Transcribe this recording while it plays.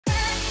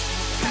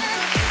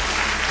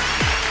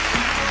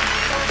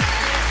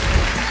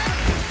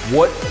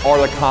What are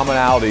the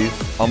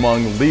commonalities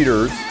among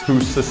leaders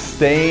who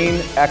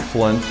sustain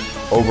excellence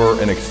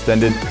over an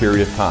extended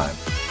period of time?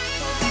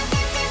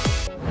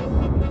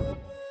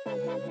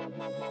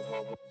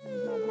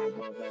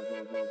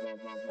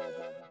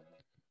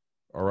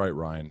 All right,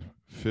 Ryan,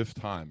 fifth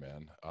time,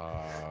 man.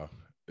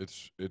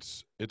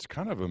 It's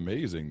kind of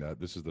amazing that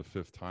this is the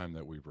fifth time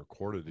that we've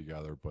recorded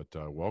together, but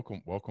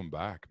welcome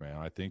back, man.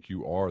 I think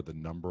you are the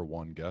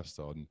 #1 guest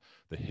on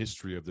the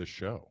history of this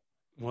show.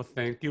 Well,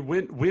 thank you.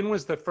 When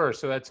was the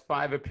first? So that's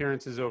 5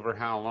 appearances over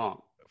how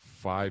long?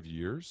 5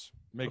 years.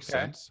 Makes Okay.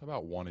 sense.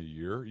 About one a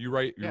year. You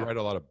write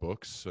a lot of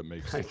books, so it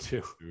makes I sense.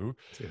 do. Too.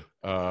 Too.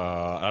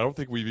 I don't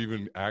think we've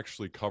even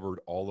actually covered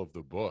all of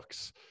the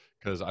books,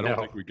 because I don't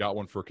think we got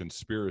one for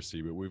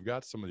conspiracy, but we've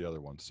got some of the other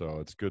ones. So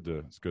it's good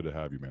to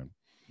have you, man.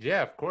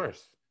 Yeah, of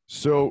course.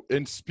 So,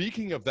 and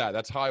speaking of that,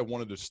 that's how I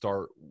wanted to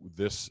start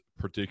this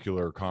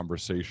particular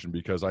conversation,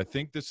 because I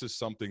think this is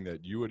something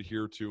that you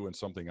adhere to and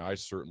something I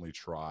certainly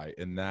try,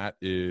 and that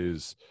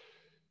is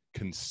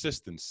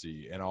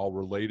consistency. And I'll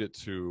relate it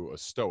to a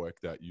Stoic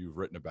that you've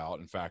written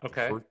about. In fact,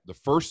 the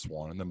first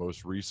one in the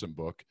most recent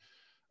book,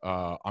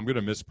 I'm going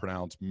to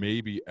mispronounce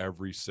maybe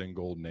every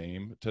single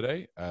name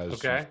today,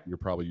 as you're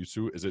probably used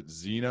to. Is it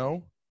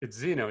Zeno? It's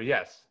Zeno,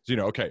 yes.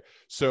 Zeno, okay.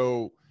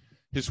 So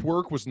his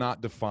work was not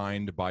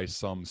defined by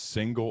some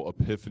single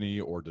epiphany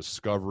or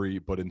discovery,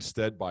 but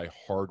instead by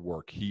hard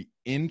work. He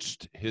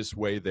inched his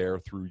way there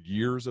through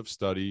years of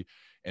study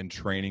and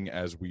training,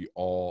 as we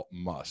all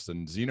must.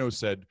 And Zeno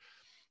said,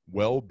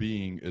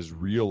 well-being is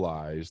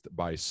realized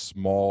by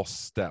small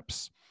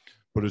steps,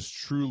 but is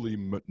truly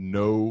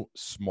no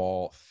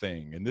small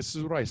thing. And this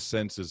is what I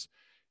sense is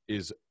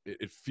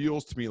it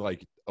feels to me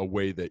like a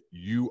way that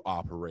you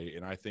operate,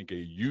 and I think a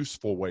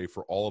useful way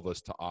for all of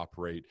us to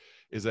operate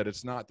is that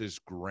it's not this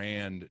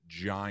grand,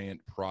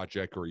 giant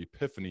project or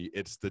epiphany.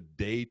 It's the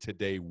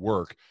day-to-day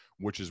work,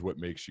 which is what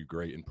makes you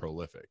great and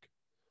prolific.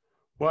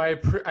 Well,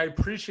 I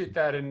appreciate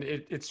that, and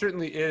it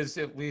certainly is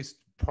at least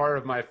part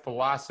of my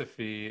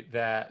philosophy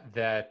that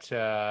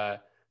the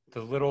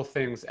little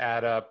things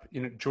add up.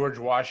 You know, George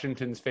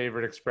Washington's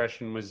favorite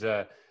expression was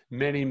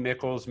 "many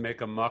mickles make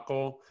a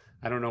muckle."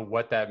 I don't know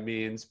what that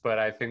means, but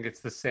I think it's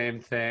the same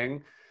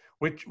thing,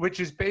 which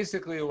is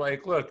basically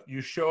like, look,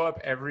 you show up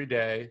every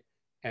day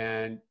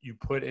and you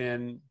put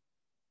in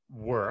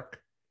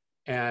work.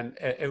 And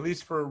at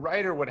least for a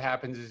writer, what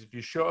happens is if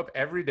you show up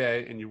every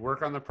day and you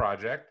work on the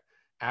project,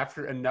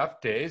 after enough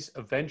days,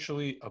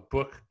 eventually a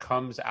book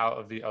comes out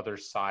of the other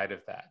side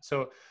of that.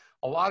 So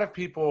a lot of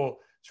people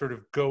sort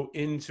of go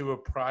into a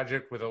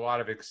project with a lot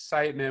of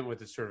excitement,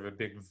 with a sort of a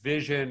big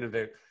vision.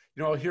 And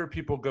I'll hear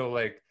people go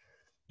like,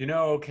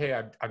 okay,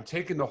 I'm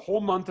taking the whole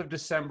month of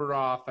December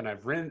off and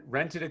I've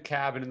rented a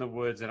cabin in the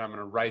woods and I'm going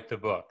to write the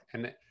book.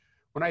 And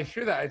when I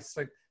hear that, it's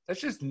like, that's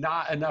just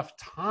not enough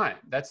time.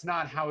 That's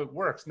not how it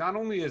works. Not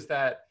only is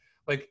that,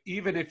 like,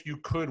 even if you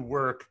could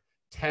work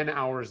 10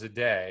 hours a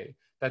day,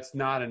 that's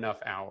not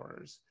enough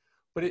hours.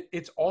 But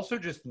it's also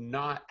just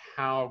not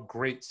how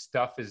great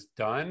stuff is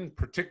done,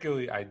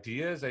 particularly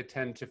ideas. I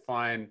tend to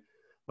find,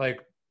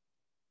 like,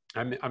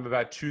 I'm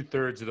about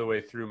 2/3 of the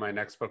way through my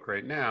next book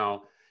right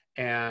now.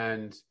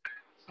 And,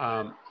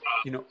 I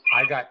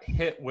got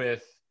hit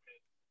with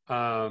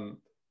an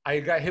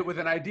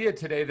idea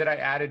today that I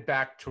added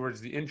back towards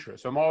the intro.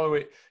 So I'm all the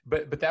way,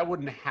 but that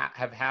wouldn't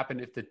have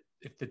happened if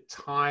the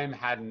time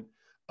hadn't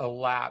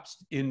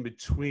elapsed in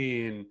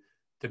between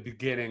the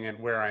beginning and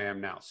where I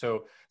am now.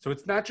 So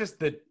it's not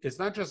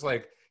just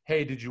like,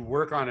 hey, did you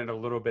work on it a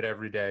little bit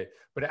every day?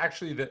 But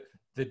actually the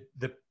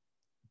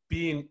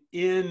being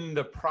in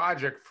the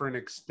project for an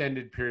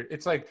extended period.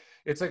 It's like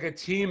a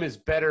team is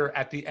better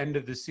at the end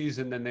of the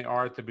season than they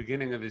are at the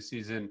beginning of the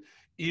season,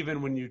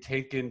 even when you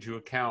take into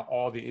account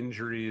all the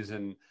injuries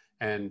and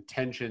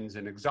tensions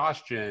and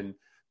exhaustion,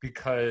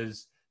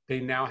 because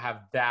they now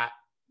have that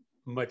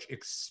much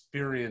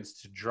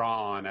experience to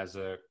draw on as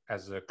a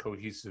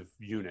cohesive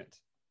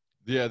unit.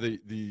 Yeah,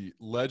 the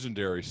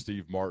legendary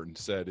Steve Martin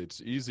said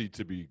it's easy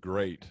to be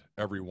great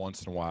every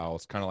once in a while.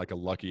 It's kind of like a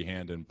lucky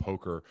hand in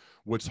poker.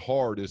 What's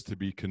hard is to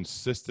be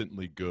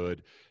consistently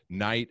good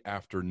night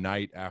after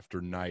night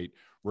after night,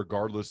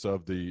 regardless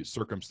of the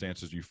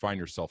circumstances you find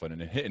yourself in.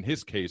 And in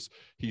his case,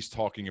 he's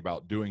talking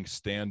about doing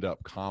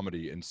stand-up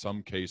comedy, in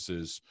some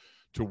cases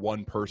to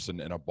one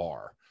person in a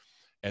bar.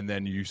 And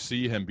then you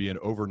see him be an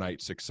overnight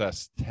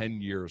success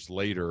 10 years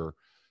later,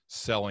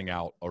 selling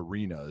out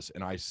arenas.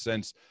 And I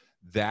sense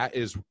that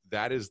is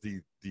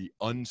the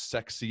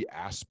unsexy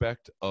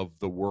aspect of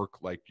the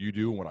work like you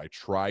do. What I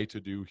try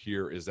to do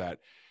here is that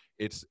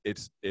it's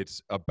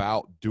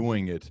about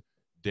doing it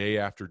day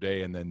after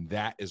day, and then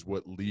that is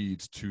what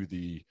leads to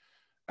the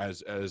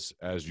as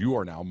you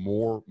are now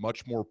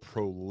much more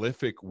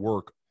prolific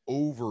work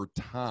over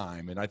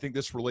time. And I think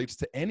this relates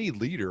to any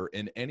leader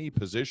in any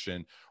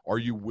position. Are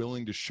you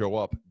willing to show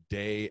up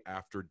day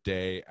after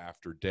day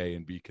after day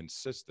and be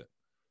consistent?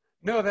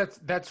 No,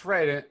 that's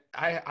right.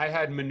 I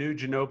had Manu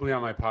Ginobili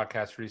on my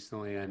podcast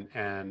recently,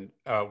 and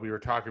we were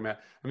talking about,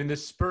 I mean, the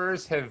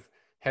Spurs have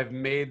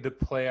made the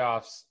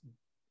playoffs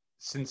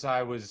since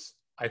I was,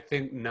 I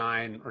think,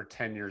 9 or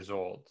 10 years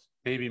old,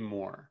 maybe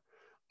more,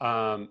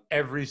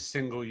 every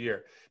single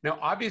year. Now,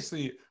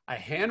 obviously, a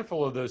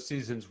handful of those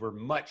seasons were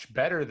much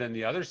better than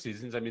the other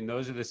seasons. I mean,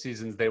 those are the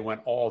seasons they went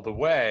all the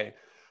way.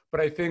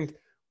 But I think,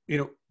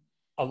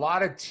 a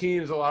lot of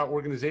teams, a lot of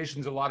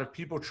organizations, a lot of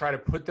people try to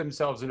put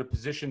themselves in a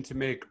position to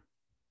make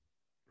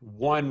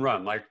one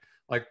run, like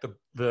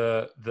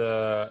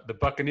the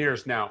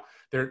Buccaneers now.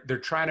 They're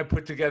trying to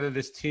put together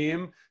this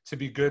team to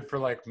be good for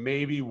like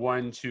maybe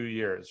 1-2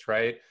 years,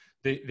 right?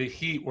 The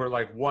Heat were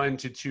like 1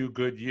 to 2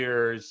 good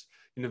years.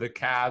 The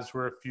Cavs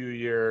were a few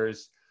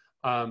years.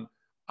 The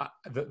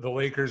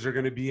Lakers are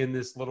going to be in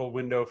this little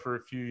window for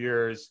a few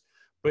years.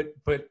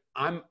 But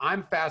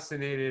I'm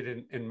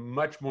fascinated and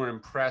much more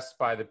impressed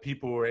by the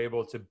people who are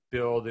able to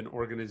build an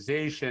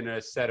organization,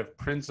 a set of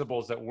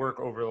principles that work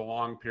over a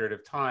long period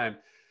of time.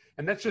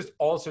 And that's just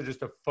also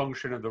just a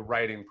function of the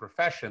writing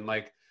profession.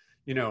 Like,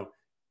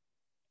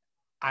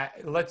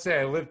 let's say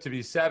I live to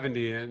be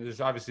 70, and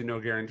there's obviously no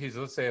guarantees.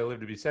 Let's say I live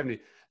to be 70.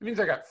 It means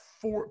I got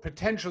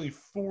potentially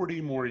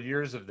 40 more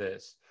years of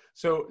this.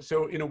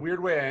 So in a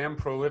weird way, I am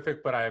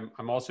prolific, but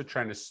I'm also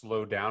trying to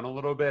slow down a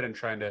little bit and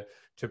trying to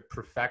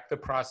perfect the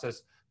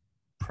process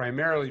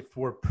primarily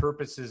for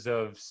purposes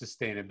of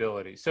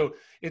sustainability. So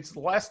it's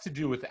less to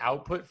do with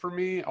output for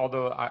me,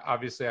 although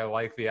obviously I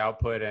like the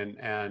output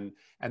and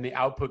the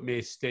output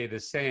may stay the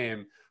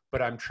same,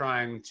 but I'm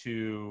trying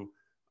to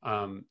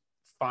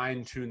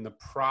fine tune the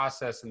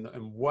process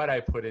and what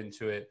I put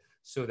into it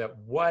so that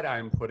what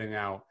I'm putting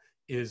out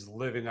is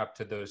living up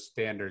to those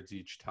standards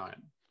each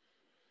time.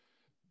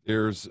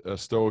 There's a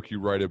Stoic you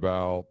write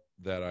about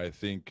that I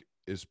think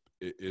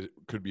it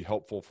could be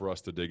helpful for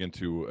us to dig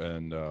into.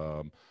 And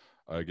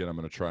again, I'm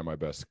going to try my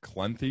best.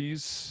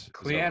 Cleanthes,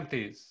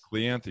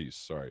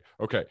 sorry.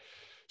 Okay.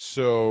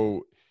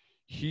 So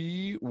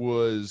he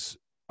was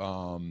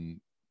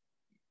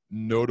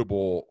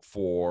notable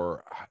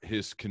for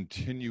his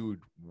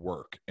continued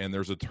work. And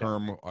there's a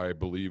term I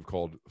believe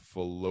called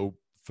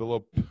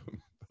Philoponia.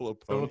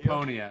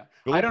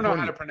 I don't know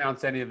how to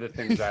pronounce any of the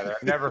things either.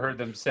 I've never heard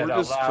them said out loud.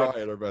 We're just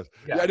trying our best.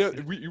 Yeah, I know,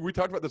 we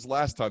talked about this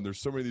last time. There's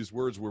so many of these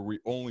words where we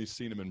only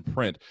seen them in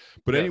print.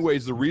 But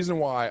anyways, the reason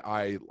why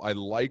I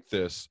like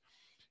this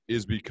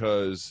is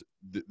because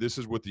this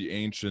is what the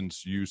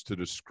ancients used to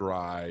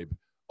describe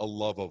a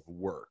love of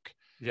work.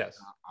 Yes.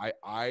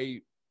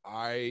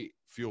 I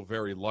feel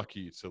very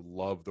lucky to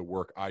love the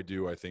work I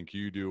do. I think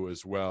you do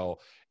as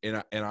well.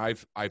 And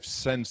I've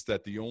sensed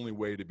that the only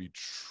way to be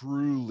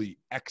truly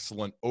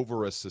excellent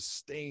over a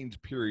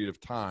sustained period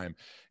of time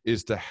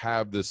is to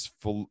have this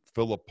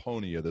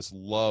Philoponia, this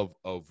love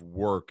of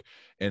work.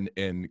 And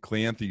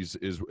Cleanthes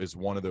is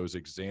one of those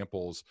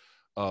examples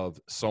of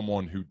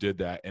someone who did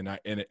that. And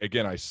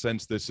again, I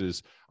sense this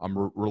is,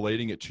 I'm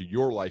relating it to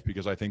your life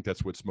because I think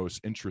that's what's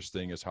most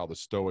interesting is how the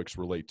Stoics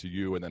relate to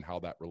you and then how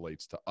that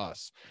relates to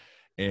us.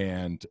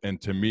 And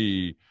to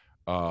me,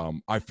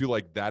 I feel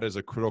like that is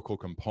a critical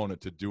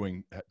component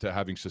to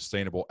having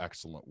sustainable,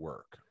 excellent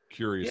work.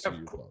 Curious. Yeah,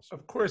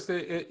 of course,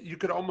 you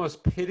could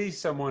almost pity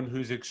someone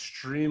who's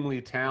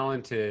extremely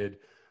talented,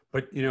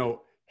 but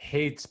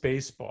hates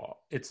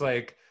baseball. It's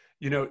like,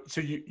 so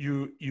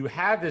you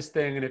have this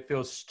thing and it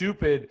feels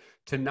stupid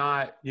to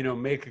not,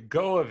 make a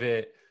go of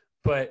it,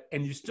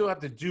 and you still have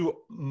to do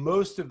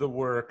most of the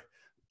work,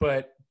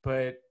 but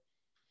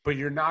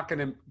you're not going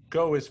to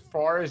go as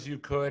far as you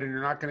could, and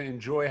you're not going to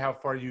enjoy how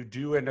far you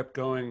do end up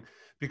going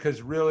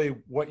because really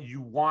what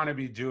you want to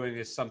be doing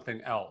is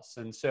something else.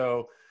 And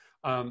so,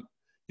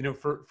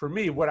 for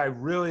me, what I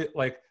really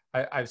like,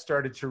 I've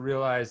started to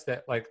realize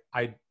that like,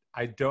 I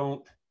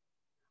don't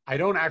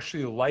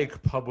actually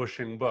like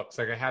publishing books.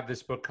 Like I have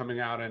this book coming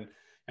out and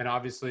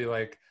obviously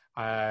like,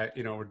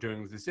 we're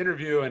doing this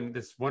interview and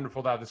it's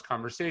wonderful to have this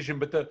conversation,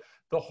 but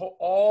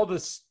all the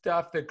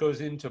stuff that goes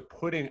into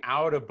putting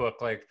out a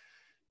book, like,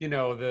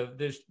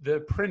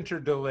 the printer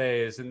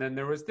delays, and then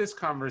there was this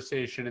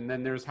conversation, and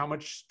then there's how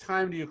much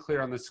time do you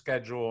clear on the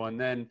schedule, and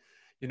then,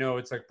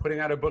 it's like putting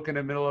out a book in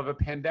the middle of a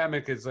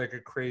pandemic is like a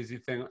crazy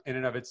thing in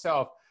and of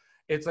itself.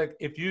 It's like,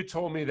 if you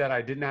told me that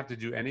I didn't have to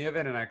do any of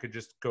it and I could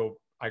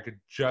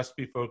just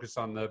be focused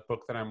on the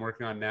book that I'm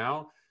working on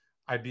now,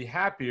 I'd be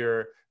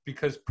happier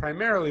because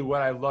primarily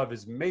what I love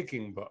is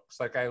making books.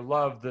 Like I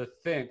love the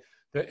thing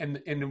that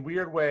in a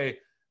weird way,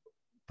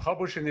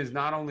 publishing is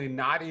not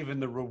even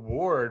the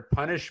reward,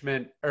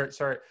 publishing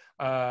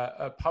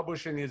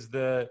is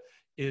the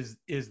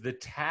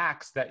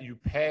tax that you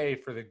pay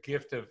for the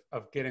gift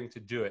of getting to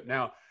do it.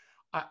 Now,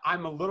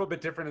 I'm a little bit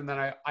different in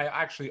that I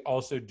actually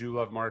also do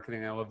love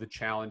marketing. I love the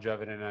challenge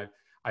of it. And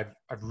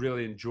I've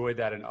really enjoyed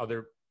that in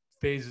other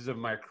phases of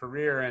my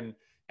career.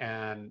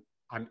 And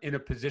I'm in a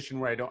position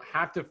where I don't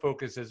have to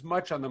focus as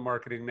much on the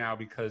marketing now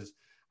because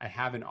I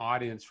have an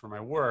audience for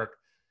my work.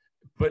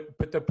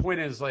 But the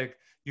point is, like,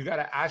 you got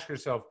to ask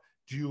yourself,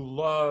 do you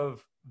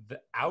love the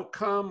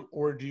outcome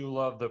or do you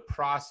love the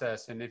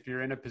process? And if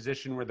you're in a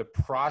position where the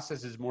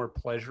process is more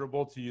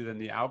pleasurable to you than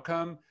the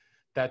outcome,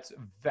 that's a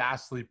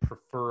vastly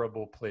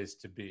preferable place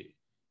to be.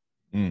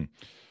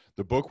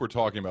 The book we're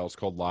talking about is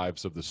called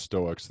Lives of the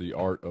Stoics, The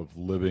Art of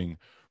Living,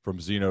 from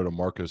Zeno to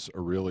Marcus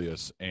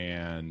Aurelius.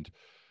 And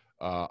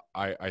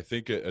I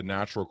think a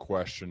natural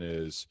question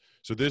is,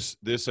 so this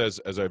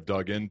as I've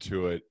dug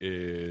into it,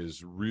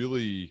 is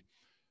really,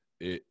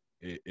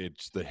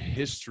 it's the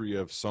history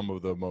of some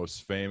of the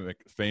most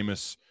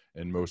famous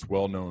and most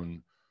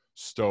well-known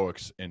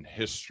Stoics in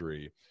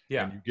history.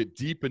 Yeah. And you get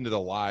deep into the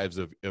lives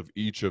of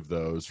each of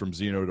those, from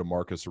Zeno to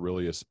Marcus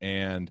Aurelius.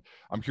 And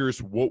I'm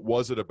curious, what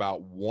was it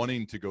about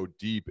wanting to go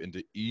deep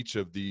into each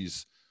of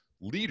these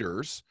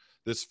leaders,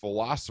 these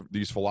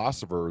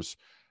philosophers?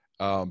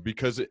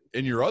 Because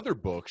in your other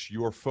books,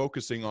 you are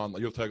focusing on,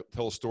 you'll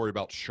tell a story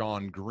about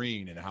Sean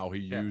Green and how he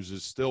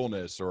uses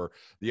stillness or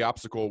the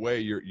obstacle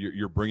away.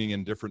 You're bringing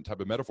in different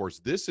type of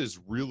metaphors. This is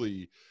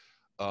really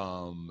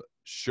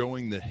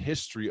showing the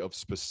history of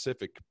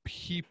specific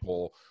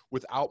people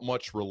without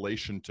much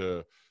relation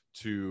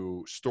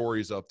to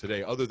stories of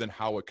today, other than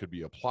how it could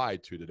be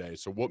applied to today.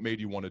 So what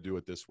made you want to do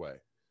it this way?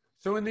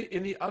 So in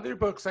the other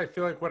books, I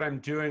feel like what I'm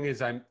doing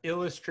is I'm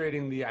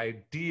illustrating the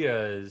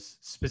ideas,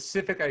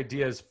 specific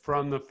ideas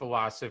from the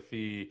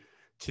philosophy,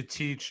 to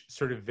teach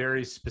sort of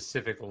very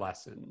specific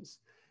lessons.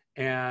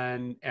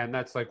 And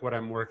that's like what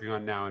I'm working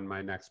on now in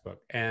my next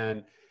book.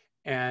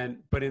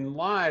 But in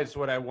Lives,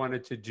 what I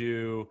wanted to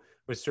do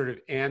was sort of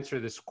answer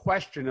this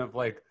question of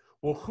like,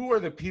 well, who are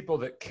the people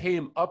that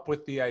came up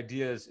with the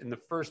ideas in the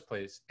first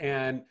place?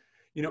 And,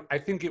 you know, I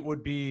think it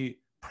would be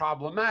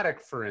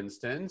problematic, for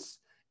instance,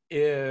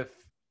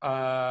 if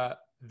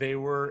they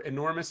were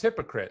enormous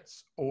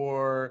hypocrites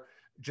or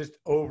just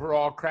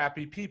overall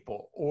crappy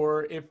people,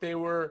 or if they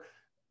were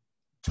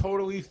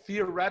totally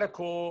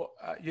theoretical,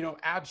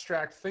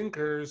 abstract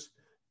thinkers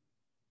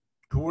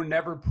who were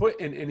never put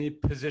in any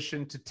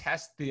position to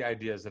test the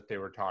ideas that they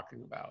were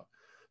talking about.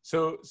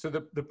 So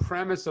the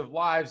premise of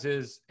Lives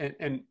is,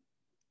 and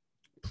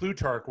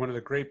Plutarch, one of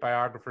the great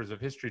biographers of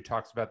history,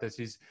 talks about this.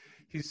 He's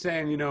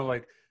saying,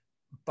 like,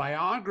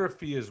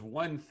 biography is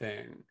one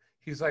thing.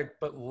 He's like,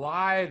 but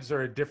lives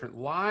are a different.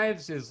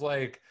 Lives is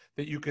like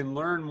that you can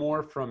learn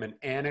more from an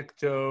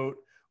anecdote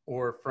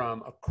or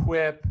from a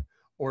quip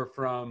or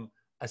from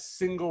a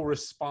single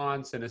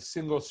response in a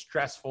single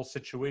stressful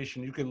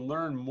situation. You can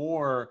learn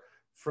more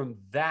from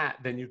that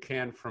than you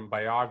can from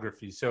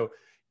biography. So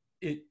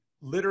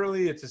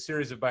it's a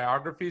series of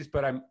biographies,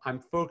 but I'm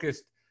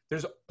focused.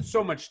 There's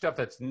so much stuff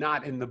that's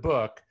not in the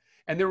book.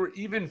 And there were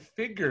even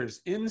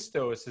figures in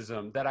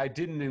Stoicism that I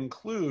didn't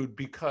include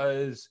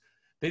because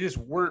they just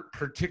weren't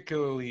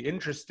particularly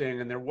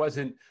interesting, and there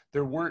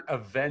weren't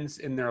events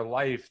in their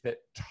life that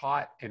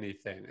taught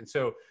anything. And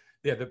so,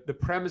 the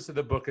premise of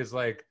the book is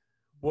like,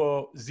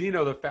 well,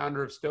 Zeno, the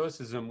founder of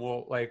Stoicism,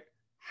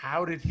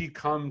 how did he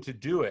come to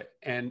do it?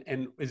 And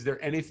is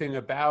there anything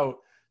about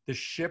the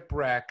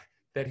shipwreck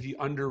that he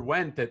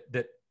underwent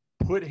that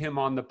put him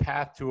on the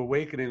path to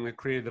awakening that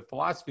created the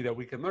philosophy that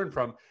we can learn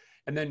from?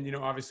 And then,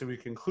 obviously we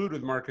conclude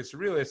with Marcus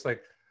Aurelius,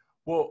 like,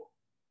 well,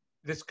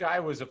 this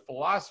guy was a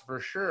philosopher,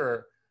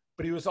 sure,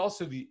 but he was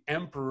also the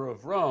emperor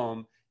of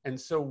Rome. And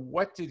so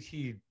what did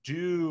he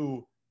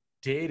do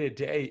day to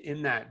day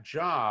in that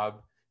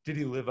job? Did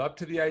he live up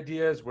to the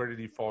ideas? Where did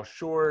he fall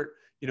short?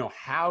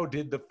 How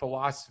did the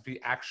philosophy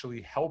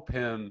actually help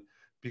him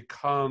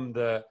become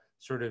the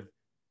sort of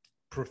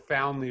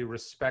profoundly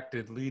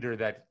respected leader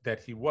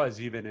that he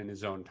was, even in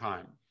his own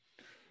time?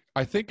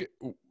 I think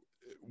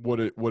what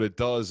it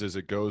does is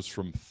it goes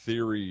from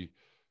theory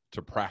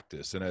to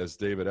practice. And as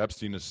David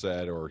Epstein has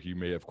said, or he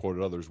may have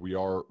quoted others, we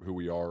are who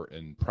we are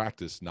in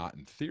practice, not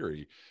in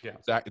theory. Yeah.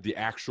 The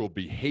actual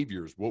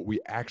behaviors, what we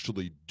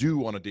actually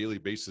do on a daily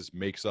basis,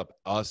 makes up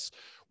us.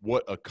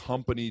 What a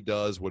company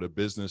does, what a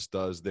business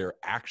does, their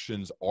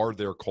actions are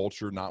their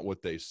culture, not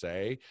what they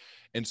say.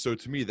 And so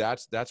to me,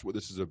 that's what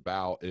this is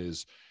about,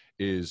 is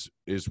as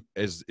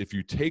if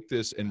you take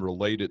this and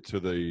relate it to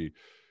the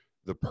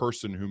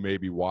person who may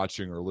be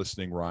watching or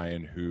listening,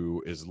 Ryan,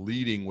 who is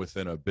leading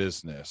within a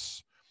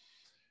business,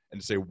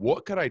 and say,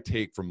 what could I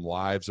take from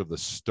Lives of the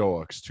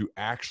Stoics to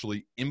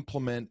actually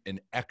implement and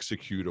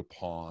execute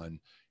upon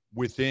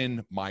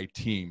within my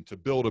team to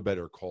build a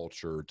better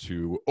culture,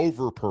 to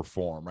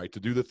overperform, right? To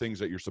do the things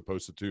that you're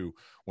supposed to do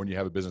when you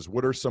have a business.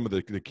 What are some of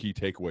the key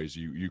takeaways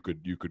you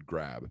could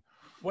grab?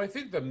 Well, I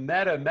think the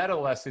meta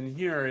lesson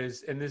here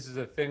is, and this is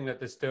a thing that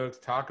the Stoics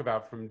talk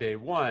about from day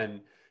one.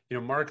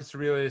 Marcus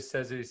Aurelius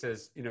says it. He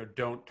says,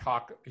 don't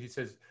talk. He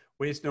says,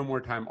 waste no more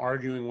time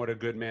arguing what a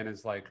good man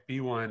is like. Be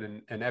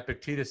one. And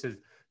Epictetus says,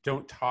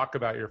 don't talk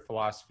about your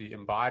philosophy,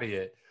 embody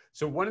it.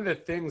 So one of the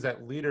things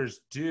that leaders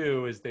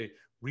do is they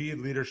read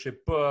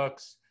leadership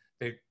books.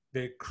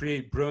 They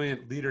create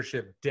brilliant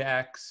leadership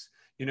decks.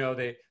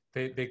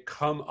 They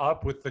come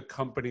up with the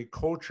company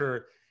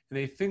culture, and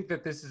they think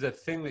that this is a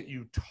thing that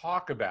you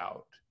talk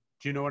about.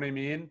 Do you know what I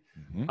mean?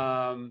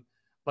 Mm-hmm.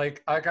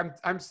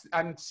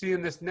 I'm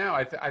seeing this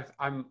now.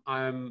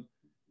 I'm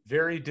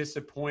very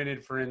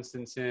disappointed, for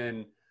instance,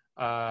 in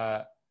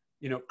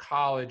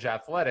college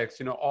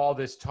athletics. All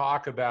this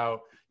talk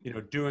about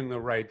doing the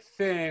right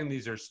thing.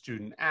 These are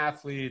student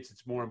athletes.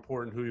 It's more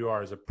important who you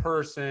are as a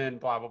person,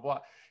 blah, blah, blah.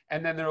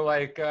 And then they're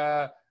like,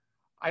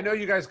 I know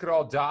you guys could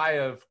all die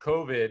of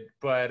COVID,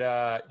 but,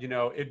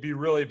 it'd be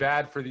really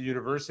bad for the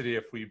university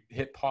if we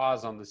hit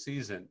pause on the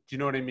season. Do you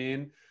know what I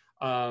mean?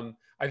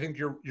 I think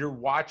you're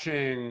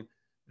watching,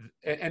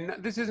 and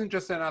this isn't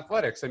just in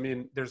athletics. I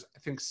mean, there's, I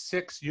think,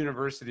 6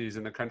 universities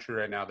in the country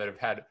right now that have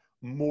had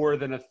more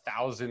than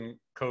 1,000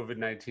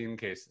 COVID-19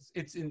 cases.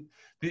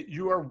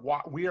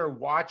 We are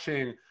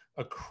watching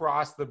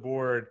across the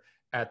board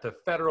at the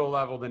federal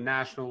level, the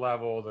national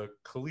level, the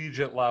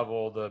collegiate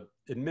level, the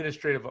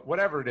administrative,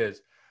 whatever it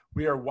is.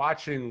 We are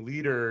watching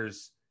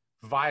leaders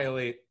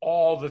violate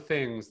all the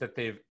things that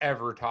they've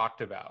ever talked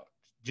about.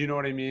 Do you know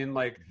what I mean?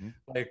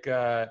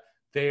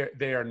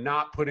 They are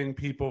not putting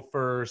people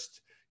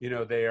first.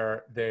 They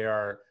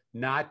are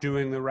not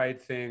doing the right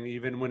thing,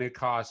 even when it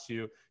costs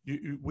you.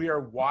 We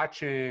are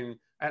watching,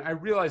 and I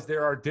realize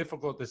there are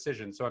difficult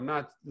decisions, so I'm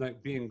not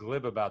like being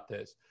glib about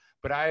this,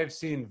 but I have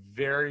seen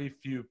very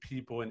few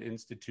people and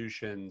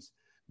institutions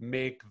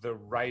make the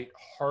right,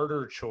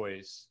 harder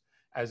choice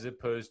as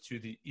opposed to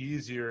the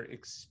easier,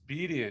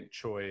 expedient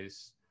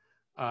choice.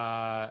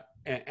 And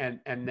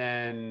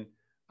then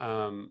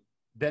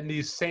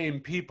these same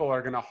people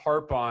are going to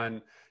harp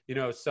on,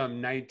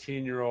 some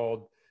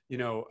 19-year-old,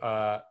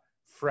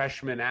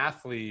 freshman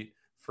athlete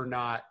for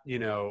not,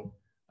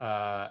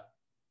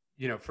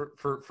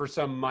 for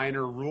some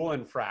minor rule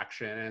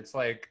infraction. And it's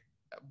like,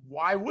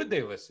 why would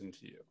they listen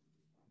to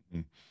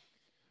you?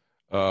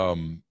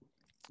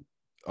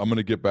 I'm going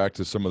to get back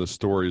to some of the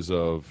stories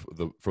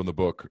from the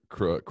book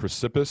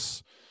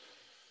Chrysippus.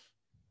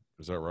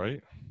 Is that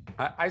right?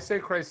 I say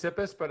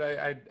Chrysippus, but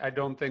I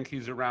don't think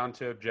he's around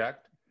to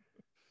object.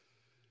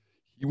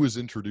 He was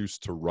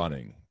introduced to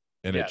running,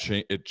 and Yes.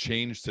 it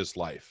changed his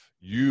life.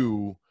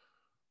 You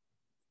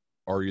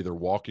are either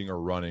walking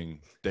or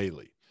running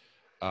daily.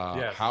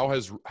 Yes. How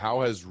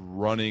has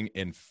running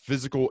and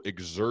physical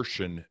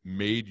exertion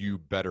made you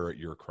better at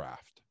your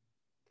craft?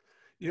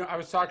 I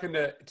was talking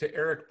to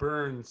Eric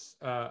Burns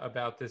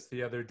about this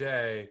the other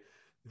day,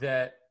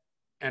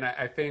 and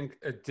I think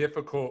a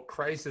difficult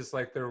crisis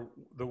like the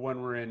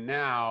one we're in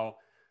now,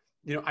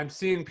 I'm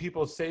seeing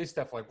people say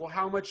stuff like, well,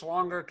 how much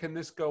longer can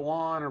this go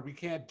on? Or we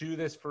can't do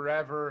this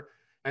forever.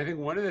 And I think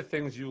one of the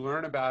things you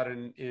learn about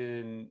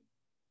in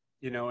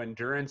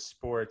endurance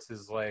sports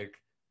is like,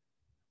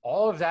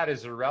 all of that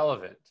is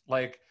irrelevant.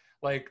 Like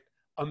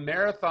a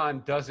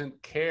marathon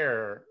doesn't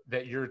care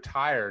that you're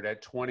tired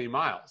at 20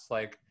 miles.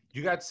 Like,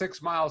 you got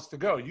 6 miles to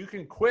go. You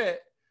can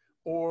quit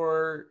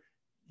or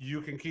you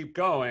can keep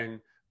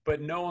going,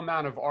 but no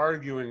amount of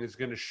arguing is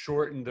going to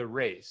shorten the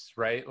race,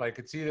 right? Like,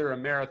 it's either a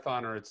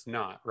marathon or it's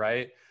not,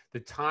 right? The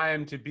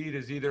time to beat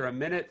is either a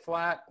minute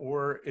flat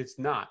or it's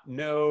not.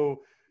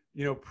 No,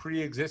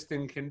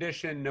 pre-existing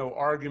condition, no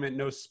argument,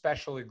 no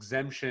special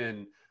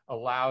exemption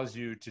allows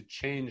you to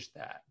change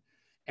that.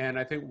 And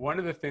I think one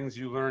of the things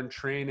you learn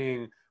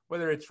training,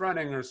 whether it's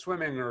running or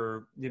swimming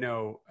or,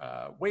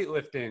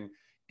 weightlifting,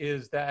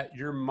 is that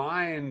your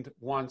mind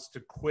wants to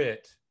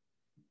quit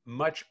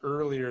much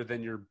earlier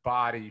than your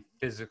body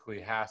physically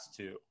has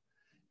to.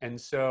 And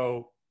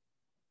so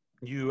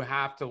you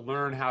have to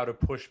learn how to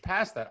push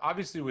past that.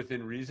 Obviously,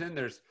 within reason,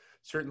 there's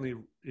certainly,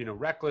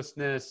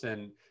 recklessness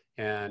and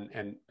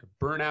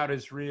burnout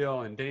is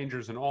real and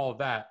dangers and all of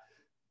that.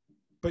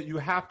 But you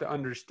have to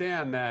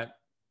understand that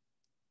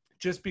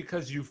just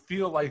because you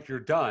feel like you're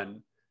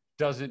done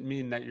doesn't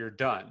mean that you're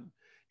done.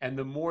 And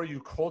the more you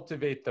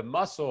cultivate the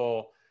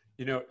muscle,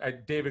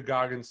 David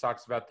Goggins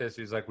talks about this.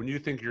 He's like, when you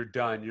think you're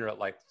done, you're at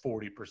like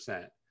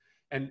 40%.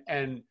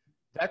 And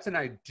that's an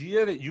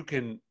idea that you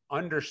can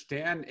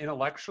understand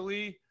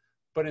intellectually,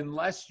 but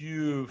unless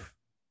you've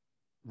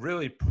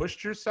really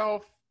pushed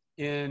yourself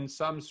in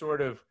some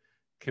sort of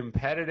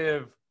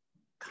competitive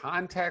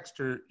context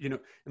or,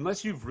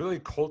 unless you've really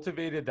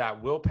cultivated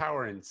that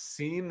willpower and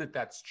seen that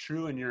that's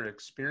true in your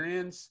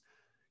experience,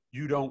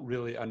 you don't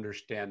really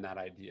understand that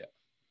idea.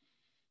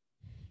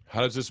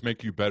 How does this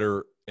make you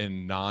better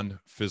in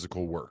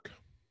non-physical work?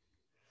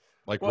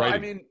 Like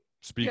writing,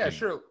 speaking? Yeah,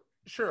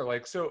 sure.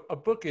 Like, so a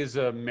book is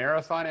a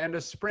marathon and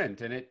a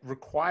sprint, and it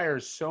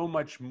requires so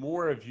much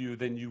more of you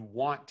than you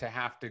want to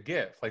have to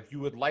give. Like, you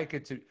would like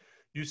it to,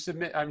 you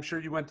submit, I'm sure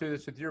you went through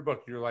this with your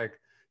book. You're like,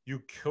 you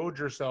killed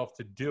yourself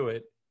to do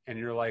it. And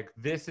you're like,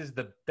 this is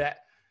the best.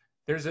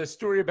 There's a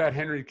story about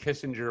Henry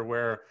Kissinger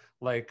where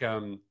like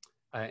an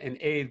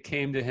aide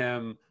came to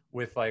him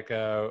with like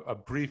a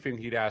briefing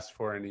he'd asked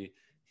for, and he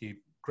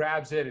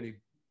grabs it and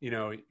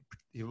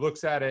he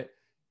looks at it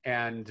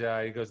and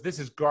he goes, this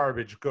is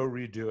garbage, go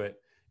redo it.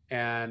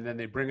 And then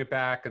they bring it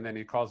back, and then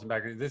he calls him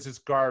back, this is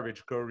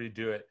garbage, go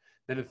redo it.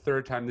 Then a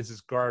third time, this is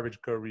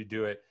garbage, go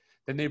redo it.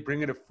 Then they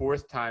bring it a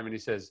fourth time and he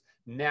says,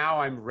 now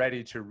I'm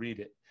ready to read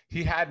it.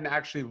 He hadn't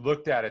actually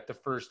looked at it the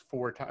first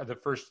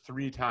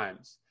 3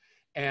 times.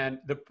 And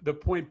the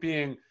point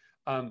being,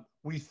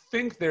 we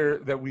think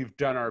that we've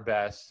done our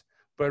best,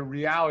 but in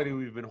reality,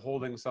 we've been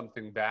holding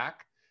something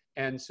back.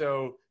 And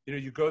so,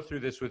 you go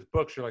through this with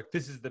books, you're like,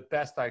 this is the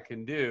best I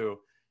can do.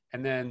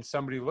 And then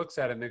somebody looks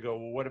at it and they go,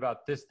 well, what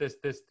about this,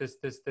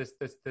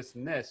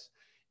 and this?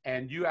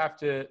 And you have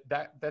to,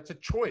 that's a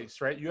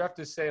choice, right? You have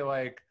to say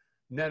like,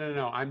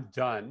 no, I'm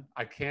done.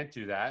 I can't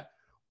do that.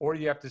 Or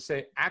you have to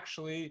say,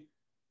 actually,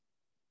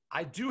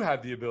 I do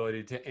have the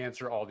ability to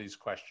answer all these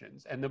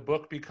questions. And the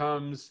book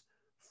becomes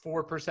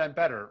 4%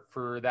 better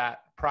for that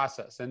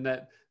process. And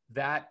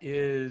that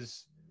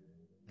is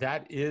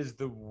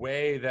the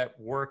way that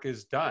work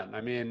is done.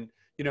 I mean,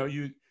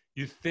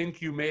 you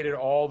think you made it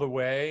all the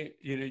way,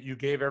 you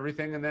gave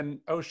everything, and then,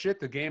 oh shit,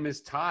 the game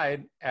is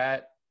tied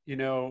at,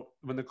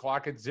 when the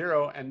clock hits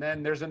 0, and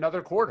then there's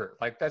another quarter.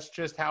 Like, that's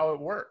just how it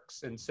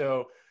works. And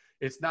so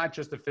it's not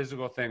just a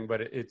physical thing,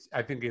 but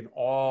I think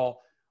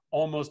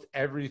almost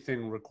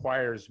everything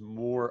requires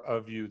more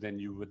of you than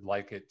you would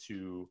like it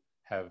to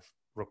have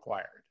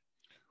required.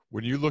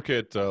 When you look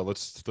at,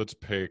 let's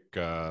pick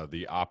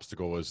the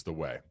obstacle is the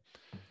way.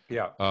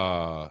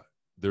 Yeah.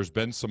 There's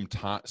been some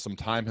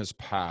time has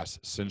passed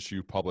since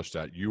you published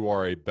that. You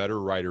are a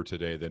better writer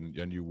today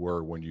than you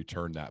were when you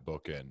turned that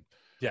book in.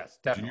 Yes,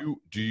 definitely.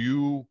 Do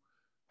you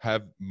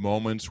have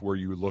moments where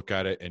you look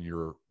at it and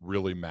you're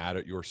really mad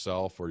at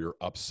yourself, or you're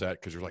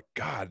upset because you're like,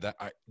 God,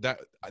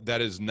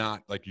 that is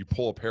not, like, you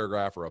pull a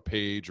paragraph or a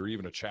page or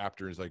even a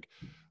chapter and it's like,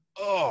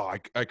 oh,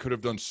 I could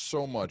have done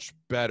so much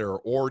better?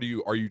 Or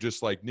are you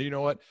just like, you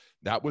know what,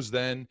 that was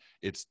then,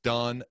 it's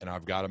done, and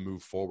I've got to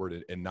move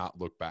forward and not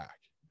look back?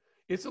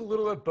 It's a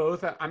little of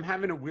both. I'm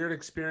having a weird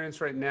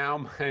experience right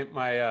now.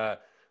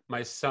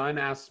 My son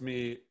asked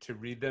me to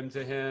read them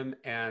to him,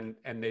 and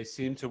they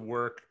seem to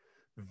work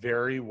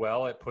very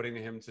well at putting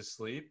him to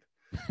sleep.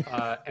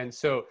 And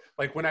so,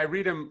 like, when I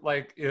read him,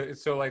 like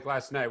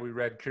last night we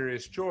read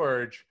Curious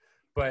George,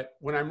 but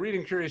when I'm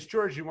reading Curious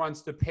George, he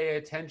wants to pay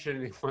attention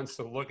and he wants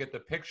to look at the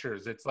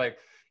pictures. It's like,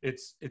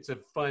 it's a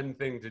fun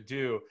thing to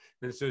do.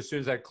 And so as soon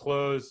as I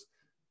close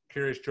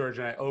Curious George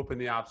and I open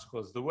The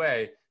Obstacle Is The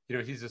Way,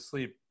 he's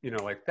asleep,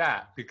 like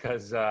that,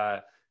 because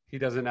he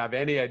doesn't have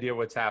any idea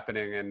what's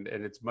happening, and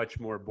it's much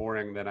more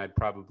boring than I'd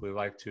probably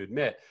like to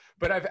admit.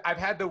 But I've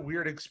had the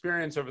weird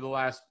experience over the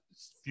last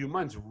few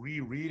months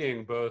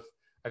rereading both.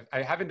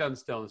 I haven't done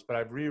Stillness, but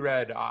I've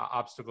reread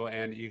Obstacle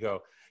and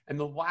Ego. And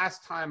the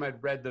last time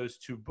I'd read those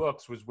two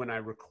books was when I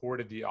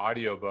recorded the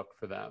audiobook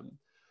for them.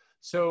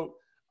 So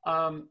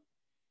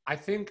I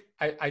think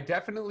I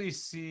definitely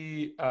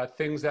see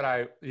things that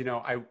I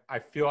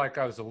feel like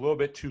I was a little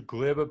bit too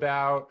glib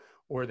about,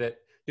 or that,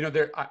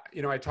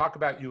 I talk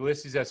about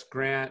Ulysses S.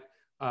 Grant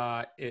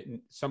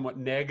somewhat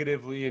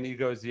negatively in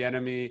Ego is the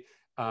Enemy.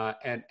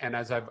 And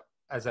as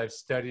I've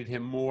studied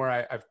him more,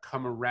 I've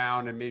come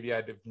around, and maybe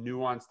I'd have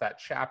nuanced that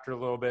chapter a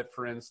little bit,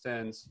 for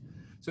instance.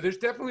 So there's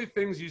definitely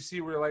things you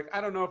see where you're like,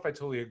 I don't know if I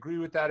totally agree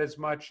with that as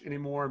much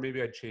anymore.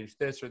 Maybe I'd change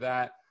this or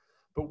that.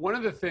 But one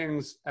of the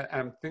things, and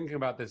I'm thinking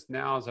about this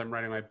now as I'm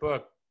writing my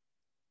book,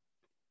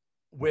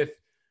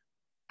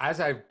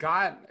 as I've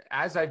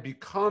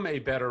become a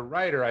better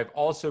writer, I've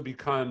also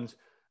become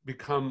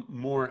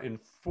more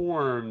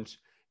informed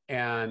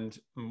and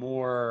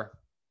more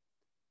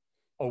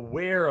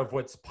aware of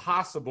what's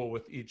possible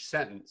with each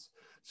sentence.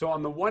 So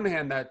on the one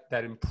hand, that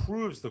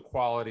improves the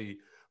quality,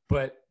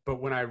 but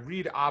when I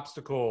read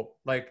Obstacle,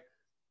 like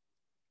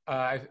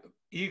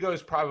Ego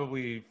is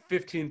probably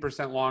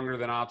 15% longer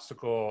than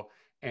Obstacle,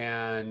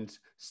 and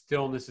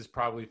Stillness is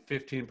probably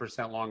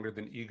 15% longer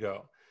than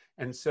Ego.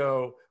 And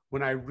so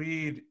when I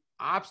read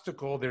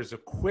Obstacle, there's a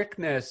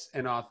quickness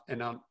and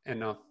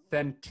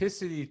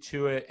authenticity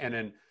to it, and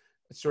I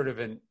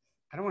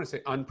don't want to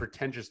say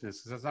unpretentiousness,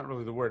 because that's not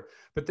really the word,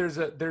 but there's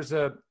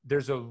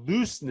a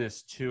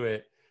looseness to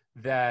it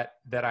that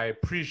I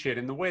appreciate,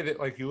 in the way that,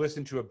 like, you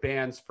listen to a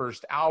band's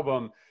first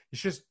album, it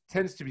just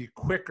tends to be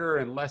quicker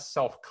and less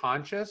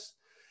self-conscious.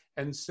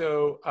 And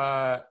so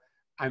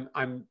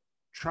I'm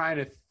trying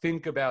to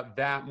think about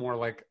that more,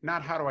 like,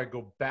 not how do I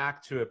go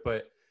back to it,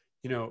 but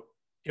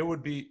it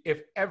would be,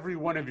 if every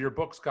one of your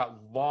books got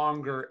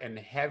longer and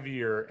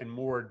heavier and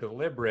more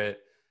deliberate,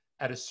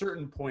 at a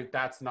certain point,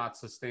 that's not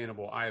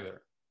sustainable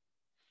either.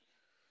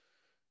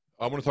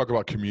 I want to talk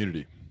about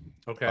community.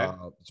 Okay.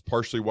 It's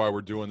partially why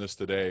we're doing this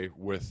today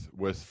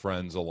with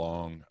friends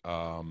along.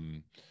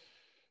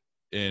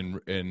 In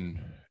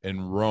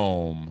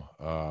Rome,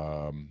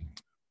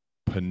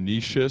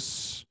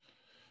 Panaetius,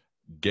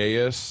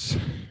 Gaius,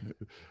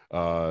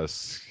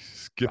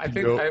 Scipio. I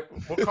think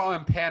we'll call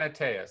him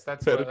Panaetius.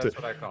 That's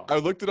what I call him. I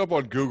looked it up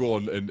on Google,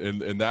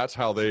 and that's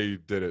how they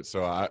did it.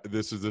 So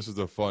this is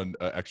a fun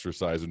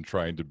exercise in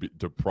trying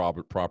to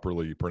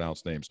properly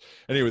pronounce names.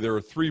 Anyway, there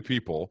were three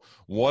people.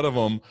 One of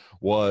them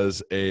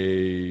was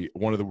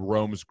one of the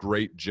Rome's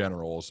great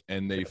generals,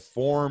 and they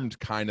formed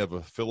kind of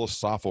a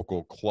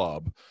philosophical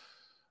club.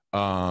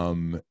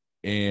 And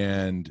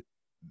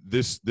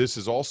this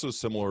is also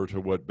similar to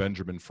what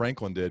Benjamin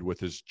Franklin did with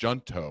his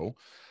Junto,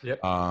 yep.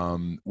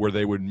 Where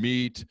they would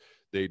meet,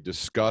 they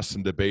discuss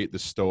and debate the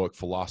Stoic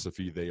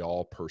philosophy they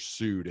all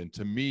pursued. And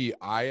to me,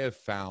 I have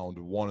found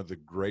one of the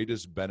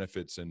greatest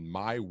benefits in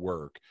my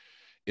work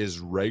is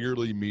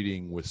regularly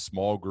meeting with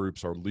small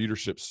groups or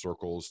leadership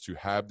circles to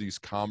have these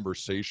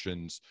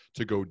conversations,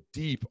 to go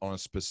deep on a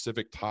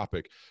specific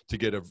topic, to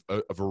get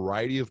a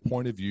variety of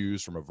point of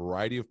views from a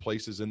variety of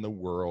places in the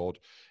world,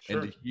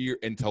 Sure. and to hear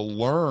and to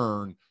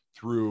learn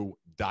through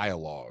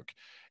dialogue.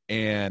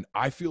 And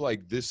I feel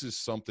like this is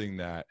something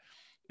that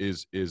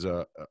is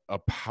a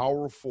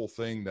powerful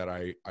thing that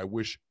I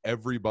wish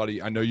everybody.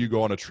 I know you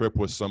go on a trip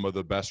with some of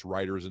the best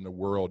writers in the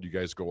world. You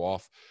guys go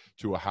off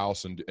to a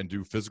house and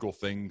do physical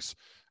things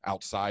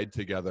outside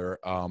together,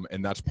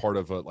 and that's part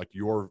of like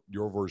your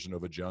version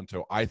of a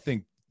Junto. I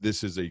think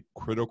this is a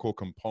critical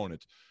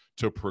component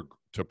to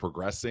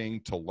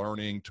progressing, to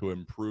learning, to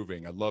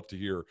improving. I'd love to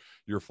hear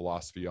your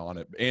philosophy on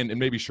it, and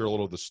maybe share a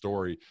little of the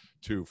story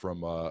too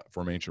from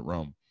ancient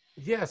Rome.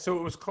 Yeah, so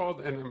it was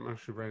called, and I'm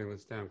actually writing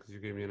this down because you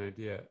gave me an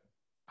idea.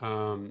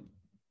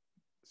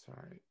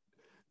 Sorry,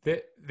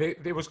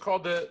 it was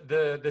called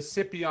the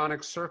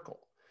Scipionic Circle,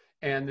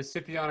 and the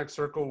Scipionic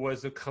Circle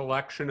was a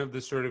collection of the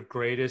sort of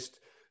greatest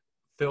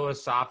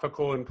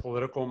philosophical and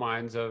political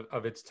minds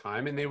of its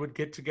time, and they would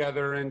get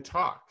together and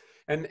talk.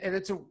 And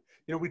it's a,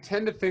 we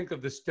tend to think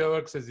of the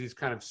Stoics as these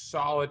kind of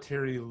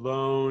solitary,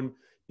 lone,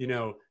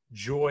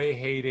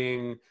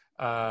 joy-hating,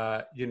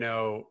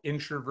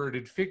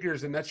 introverted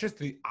figures, and that's just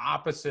the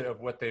opposite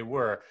of what they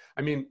were.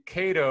 I mean,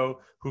 Cato,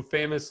 who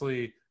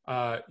famously,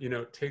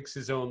 takes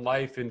his own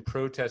life in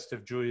protest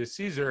of Julius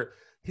Caesar,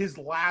 his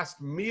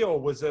last meal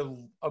was a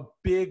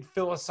big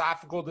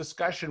philosophical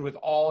discussion with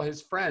all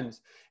his friends,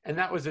 and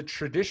that was a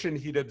tradition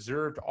he'd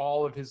observed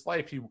all of his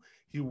life.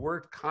 He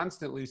worked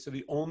constantly, so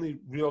the only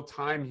real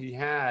time he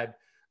had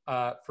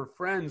for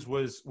friends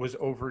was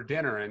over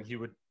dinner, and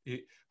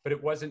but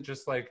it wasn't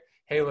just like,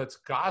 hey, let's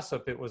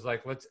gossip. It was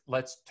like,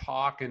 let's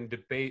talk and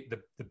debate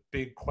the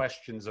big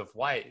questions of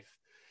life.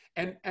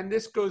 And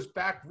this goes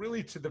back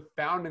really to the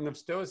founding of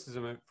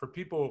Stoicism. And for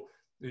people,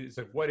 it's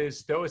like, what is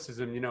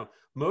Stoicism?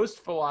 Most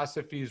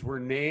philosophies were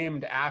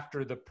named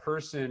after the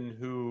person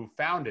who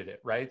founded it,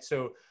 right?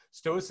 So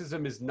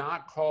Stoicism is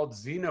not called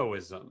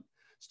Zenoism.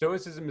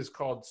 Stoicism is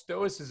called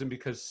Stoicism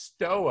because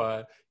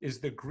stoa is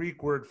the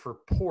Greek word for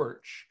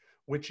porch,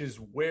 which is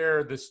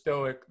where the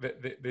Stoic,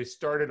 they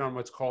started on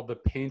what's called the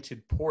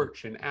painted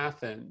porch in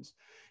Athens.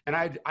 And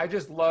I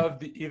just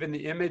love even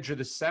the image or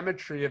the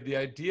symmetry of the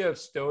idea of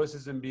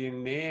Stoicism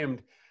being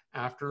named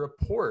after a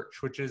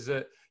porch, which is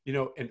an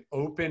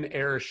open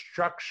air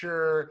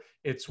structure.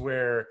 It's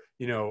where,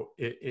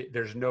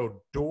 there's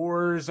no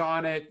doors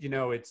on it.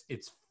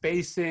 It's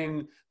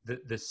facing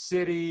the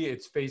city,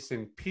 it's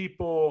facing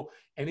people,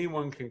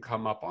 anyone can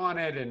come up on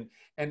it.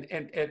 And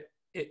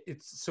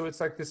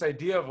it's like this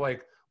idea of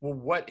like, well,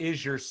 what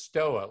is your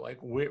stoa? Like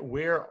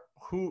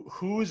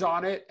who's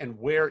on it and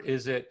where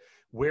is it?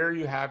 Where are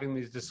you having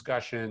these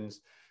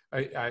discussions?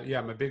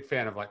 I'm a big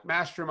fan of like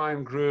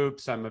mastermind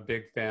groups. I'm a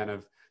big fan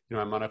of,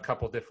 I'm on a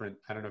couple different,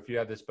 I don't know if you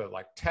have this, but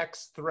like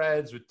text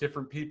threads with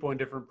different people in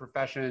different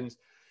professions.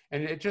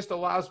 And it just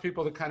allows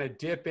people to kind of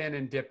dip in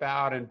and dip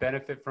out and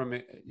benefit from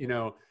it,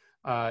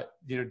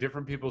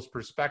 different people's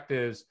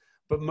perspectives.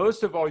 But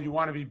most of all, you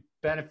want to be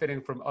benefiting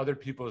from other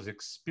people's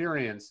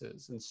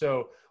experiences. And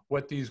so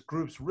what these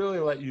groups really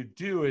let you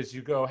do is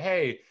you go,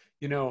 hey,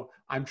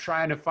 I'm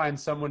trying to find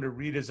someone to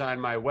redesign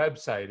my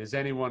website. Has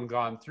anyone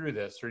gone through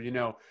this? Or,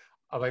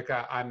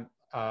 I'm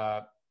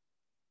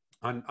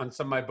on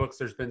some of my books,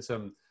 there's been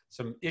some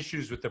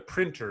issues with the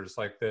printers,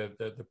 like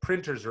the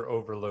printers are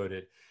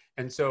overloaded.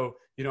 And so,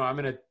 I'm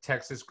going to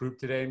text this group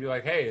today and be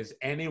like, hey, is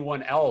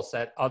anyone else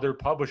at other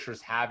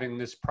publishers having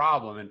this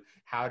problem? And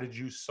how did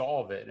you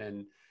solve it?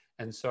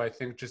 And so I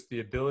think just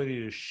the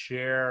ability to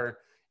share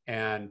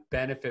and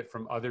benefit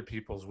from other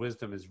people's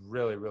wisdom is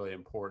really, really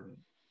important.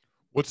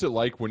 What's it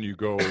like when you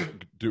go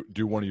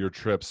do one of your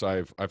trips?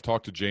 I've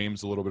talked to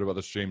James a little bit about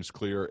this, James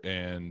Clear,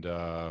 and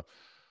I've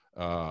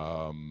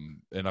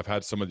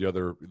had some of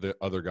the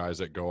other guys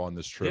that go on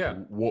this trip. Yeah.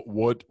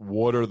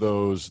 What are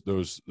those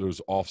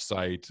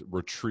offsite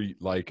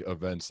retreat like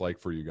events like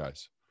for you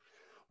guys?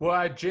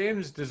 Well,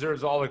 James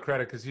deserves all the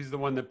credit because he's the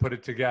one that put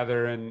it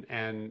together,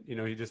 and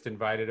he just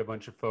invited a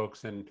bunch of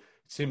folks, and it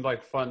seemed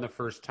like fun the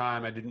first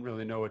time. I didn't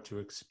really know what to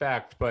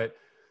expect, but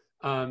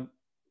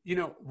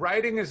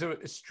writing is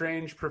a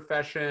strange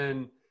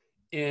profession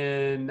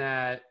in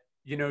that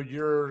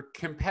you're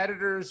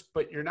competitors,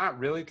 but you're not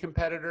really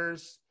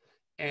competitors,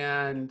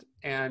 and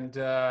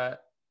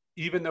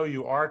even though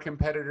you are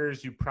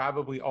competitors, you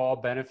probably all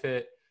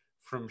benefit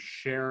from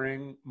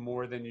sharing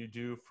more than you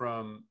do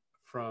from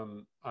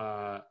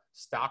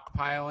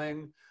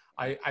stockpiling.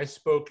 I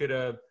spoke at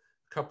a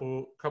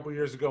couple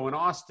years ago in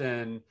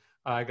Austin.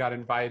 I got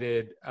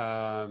invited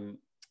by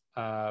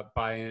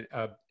an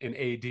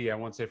AD. I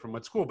won't say from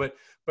what school, but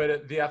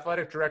the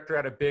athletic director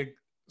at a big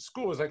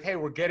school was like, "Hey,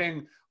 we're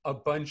getting a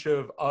bunch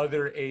of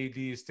other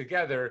ADs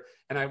together."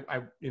 And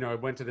I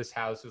went to this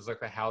house. It was like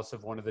the house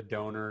of one of the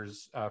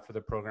donors for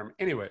the program.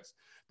 Anyways,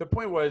 the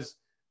point was,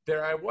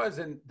 there I was,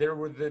 and there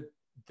were the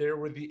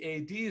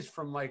ADs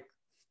from like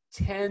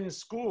 10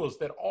 schools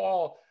that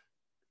all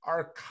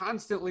are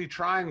constantly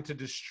trying to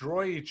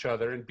destroy each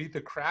other and beat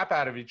the crap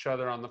out of each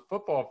other on the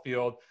football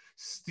field,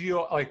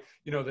 steal, like,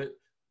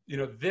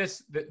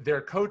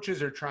 their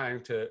coaches are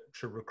trying to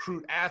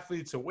recruit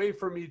athletes away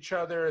from each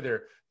other.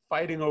 They're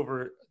fighting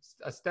over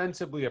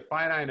ostensibly a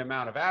finite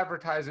amount of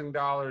advertising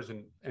dollars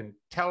and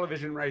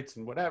television rights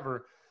and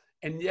whatever.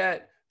 And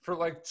yet for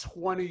like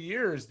 20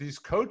 years, these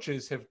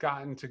coaches have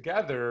gotten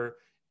together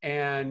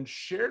and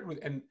shared with,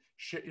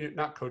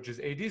 not coaches,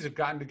 ADs have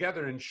gotten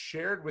together and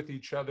shared with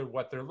each other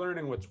what they're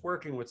learning, what's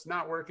working, what's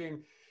not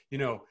working.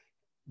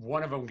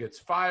 One of them gets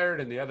fired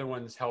and the other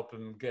ones help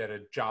him get a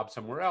job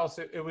somewhere else.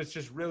 It was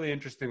just really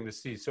interesting to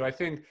see. So I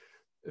think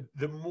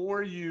the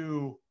more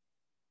you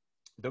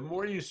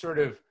sort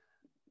of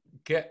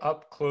get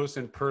up close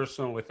and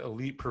personal with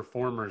elite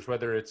performers,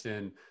 whether it's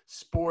in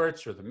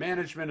sports or the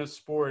management of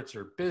sports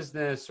or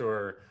business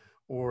or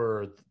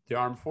the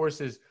armed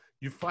forces,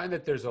 you find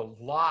that there's a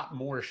lot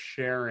more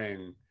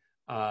sharing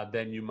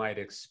than you might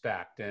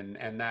expect.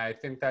 And I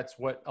think that's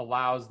what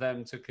allows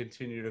them to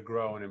continue to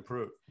grow and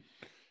improve.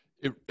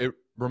 It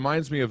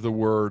reminds me of the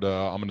word,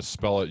 I'm going to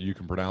spell it, you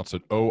can pronounce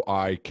it,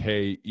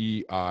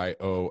 Oikeios,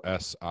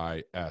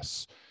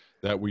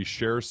 that we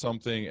share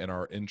something and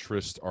our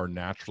interests are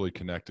naturally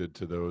connected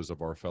to those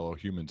of our fellow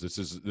humans.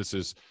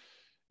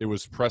 It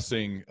was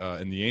pressing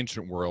in the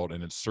ancient world,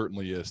 and it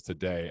certainly is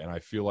today. And I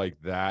feel like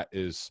that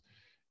is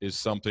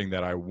something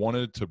that I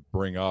wanted to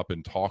bring up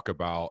and talk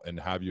about and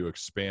have you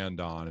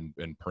expand on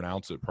and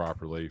pronounce it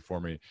properly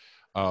for me.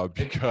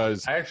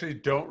 Because I actually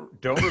don't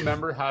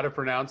remember how to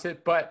pronounce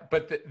it, but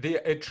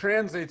it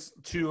translates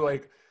to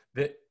like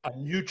a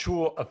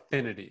mutual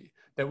affinity,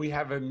 that we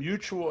have a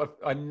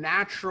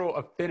natural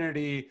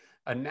affinity,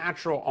 a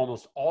natural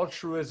almost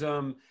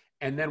altruism,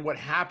 and then what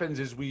happens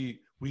is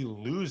we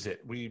lose it.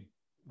 We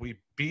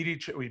beat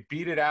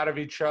it out of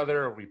each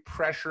other, or we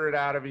pressure it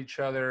out of each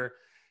other,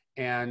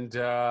 and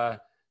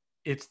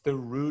it's the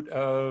root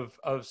of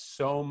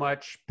so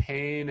much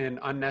pain and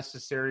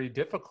unnecessary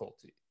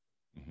difficulty.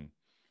 Mm-hmm.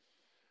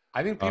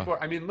 I think people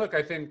I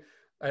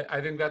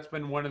think that's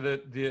been one of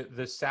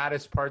the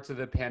saddest parts of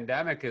the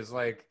pandemic is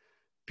like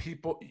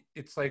people,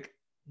 it's like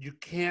you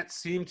can't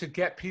seem to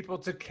get people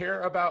to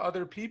care about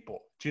other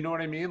people. Do you know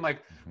what I mean?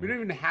 Like, we don't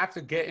even have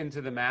to get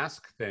into the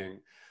mask thing,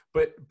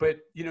 but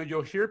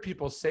you'll hear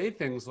people say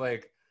things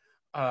like,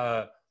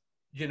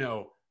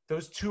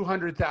 those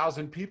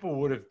 200,000 people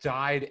would have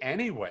died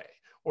anyway.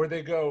 Or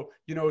they go,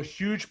 a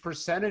huge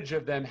percentage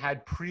of them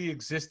had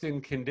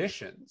pre-existing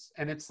conditions.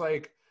 And it's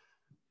like,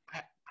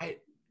 I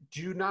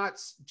do you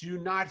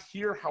not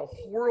hear how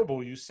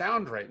horrible you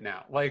sound right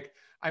now? Like,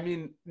 I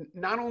mean,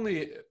 not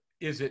only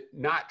is it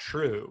not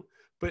true,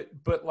 but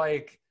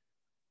like,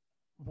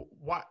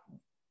 what?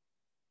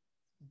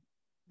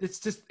 It's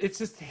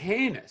just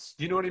heinous.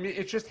 Do you know what I mean?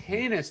 It's just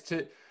heinous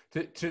to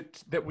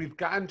that we've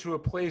gotten to a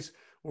place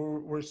where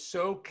we're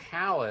so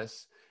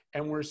callous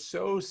and we're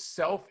so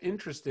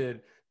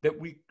self-interested that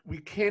we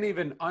can't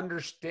even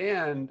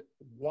understand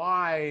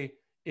why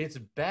it's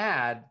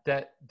bad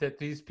that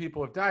these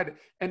people have died.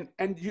 And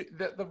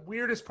the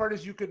weirdest part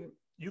is you could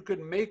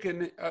make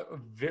a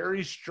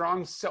very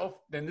strong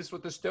and this is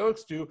what the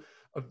Stoics do,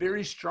 a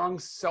very strong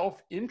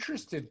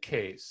self-interested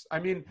case. I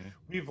mean,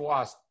 we've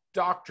lost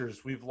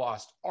doctors, we've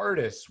lost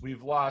artists,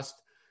 we've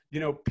lost,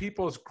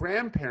 people's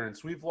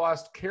grandparents, we've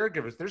lost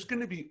caregivers. There's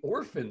going to be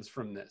orphans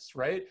from this,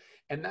 right?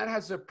 And that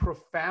has a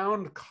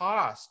profound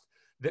cost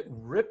that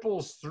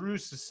ripples through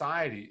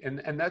society. And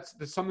that's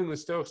something the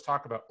Stoics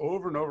talk about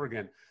over and over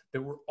again,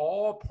 that we're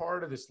all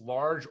part of this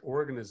large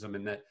organism,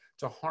 and that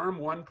to harm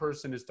one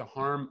person is to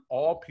harm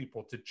all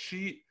people. To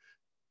cheat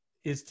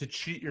is to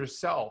cheat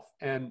yourself.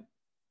 And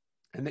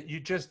that you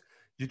just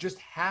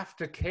have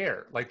to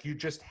care. Like, you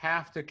just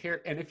have to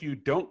care. And if you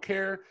don't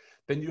care,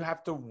 then you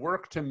have to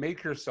work to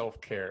make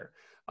yourself care.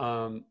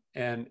 That's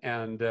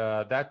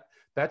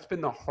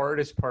been the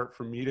hardest part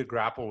for me to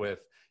grapple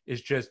with,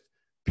 is just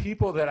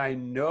people that I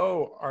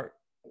know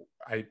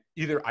I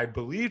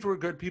believed were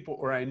good people,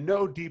 or I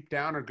know deep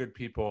down are good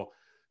people,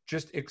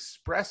 just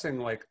expressing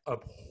like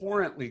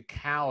abhorrently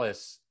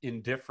callous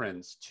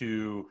indifference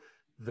to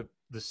the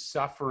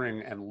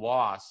suffering and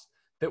loss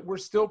that we're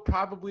still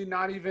probably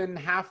not even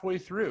halfway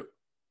through.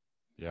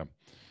 Yeah.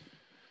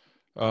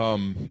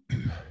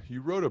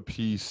 You wrote a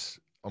piece,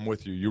 I'm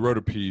with you. You wrote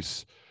a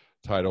piece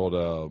titled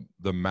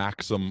 "The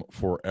Maxim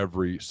for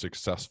Every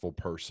Successful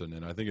Person,"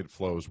 and I think it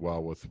flows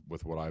well with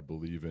what I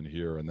believe in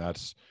here, and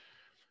that's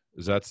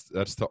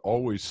to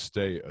always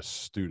stay a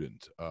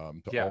student,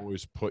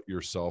 always put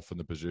yourself in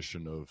the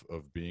position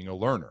of being a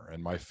learner.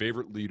 And my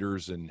favorite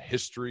leaders in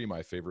history,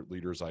 my favorite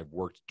leaders I've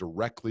worked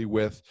directly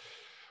with,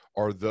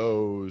 are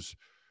those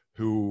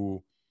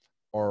who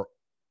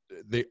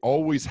they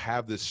always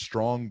have this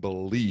strong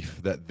belief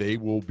that they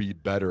will be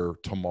better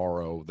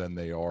tomorrow than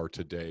they are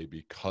today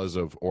because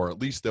of, or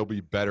at least they'll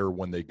be better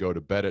when they go to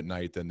bed at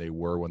night than they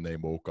were when they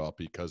woke up,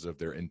 because of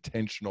their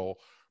intentional,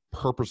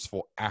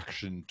 purposeful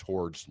action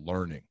towards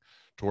learning,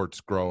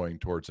 towards growing,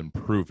 towards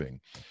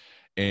improving.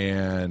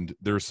 And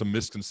there's some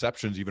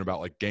misconceptions even about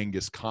like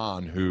Genghis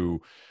Khan,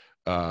 who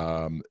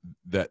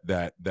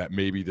that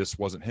maybe this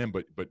wasn't him,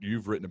 but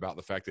you've written about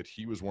the fact that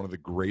he was one of the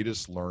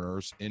greatest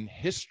learners in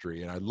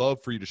history. And I'd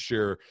love for you to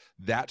share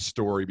that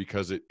story,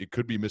 because it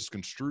could be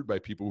misconstrued by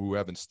people who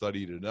haven't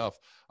studied enough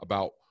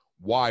about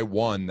why,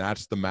 one,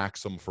 that's the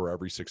maxim for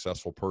every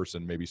successful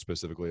person, maybe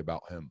specifically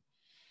about him.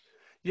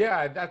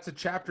 Yeah, that's a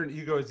chapter in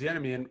Ego is the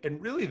Enemy.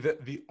 And really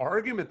the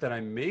argument that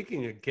I'm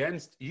making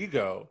against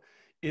ego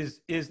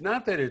is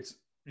not that it's,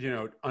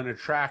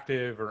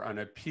 unattractive or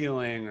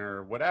unappealing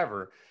or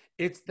whatever.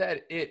 It's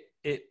that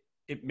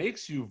it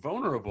makes you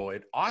vulnerable.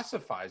 It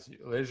ossifies you.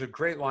 There's a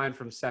great line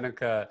from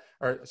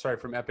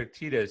from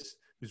Epictetus,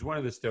 who's one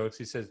of the Stoics.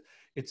 He says,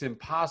 it's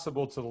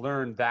impossible to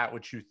learn that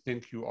which you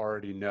think you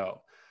already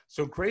know.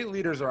 So great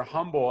leaders are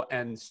humble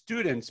and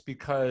students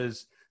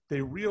because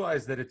they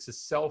realize that it's a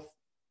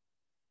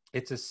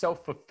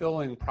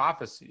self-fulfilling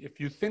prophecy. If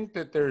you think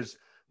that there's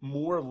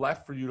more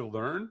left for you to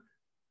learn,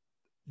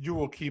 you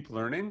will keep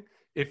learning.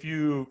 If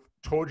you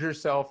told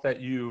yourself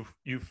that you've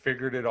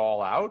figured it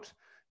all out,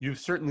 you've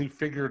certainly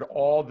figured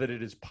all that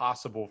it is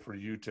possible for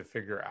you to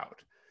figure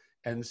out.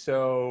 And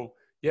so,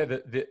 yeah,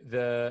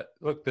 the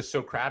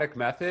Socratic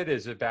method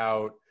is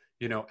about,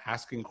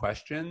 asking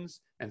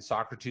questions, and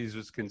Socrates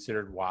was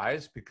considered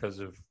wise because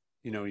of,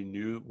 he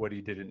knew what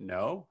he didn't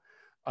know.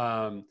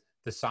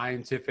 The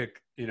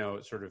scientific,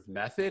 sort of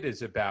method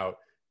is about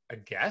a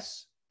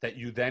guess that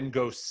you then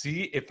go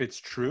see if it's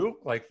true.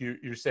 Like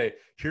you say,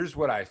 here's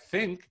what I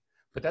think,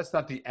 but that's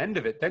not the end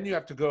of it. Then you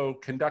have to go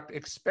conduct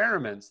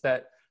experiments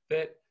that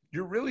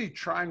you're really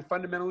trying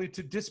fundamentally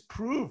to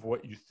disprove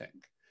what you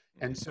think.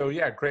 And so,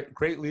 yeah,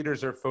 great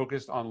leaders are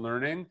focused on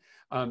learning.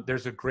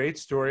 There's a great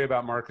story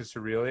about Marcus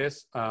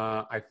Aurelius.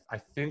 I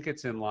think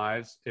it's in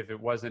Lives. If it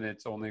wasn't,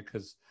 it's only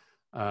because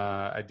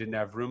I didn't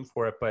have room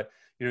for it. But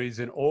he's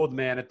an old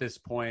man at this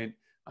point,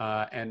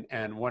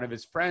 and one of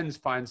his friends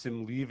finds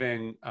him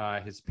leaving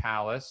his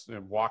palace,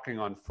 walking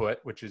on foot,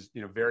 which is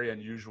very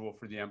unusual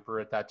for the emperor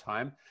at that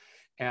time.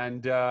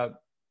 And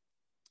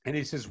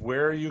he says,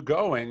 "Where are you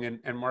going?"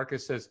 And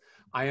Marcus says,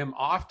 "I am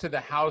off to the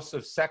house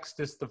of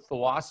Sextus the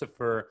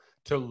philosopher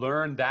to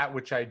learn that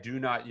which I do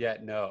not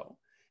yet know."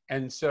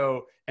 And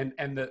so, and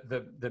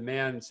the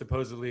man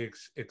supposedly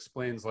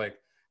explains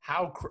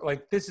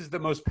this is the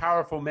most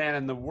powerful man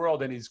in the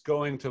world, and he's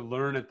going to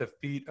learn at the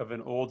feet of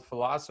an old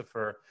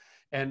philosopher.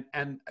 And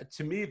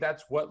to me,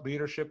 that's what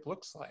leadership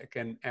looks like.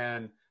 And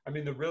I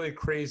mean, the really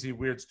crazy,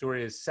 weird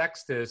story is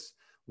Sextus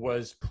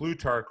was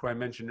Plutarch, who I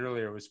mentioned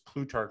earlier, was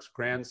Plutarch's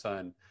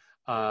grandson.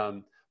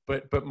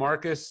 But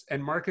Marcus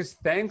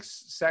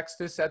thanks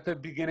Sextus at the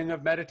beginning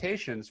of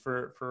Meditations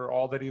for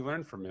all that he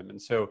learned from him.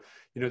 And so,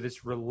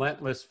 this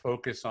relentless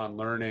focus on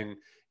learning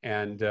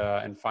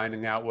and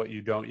finding out what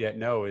you don't yet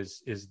know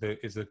is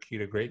the key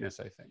to greatness,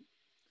 I think.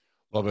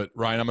 Love it.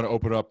 Ryan, I'm going to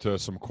open up to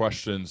some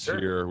questions Sure.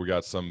 here. We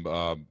got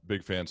some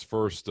big fans.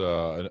 First,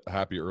 a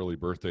happy early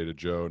birthday to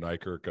Joe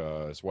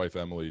Nykirk. His wife,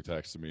 Emily,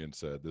 texted me and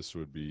said this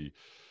would be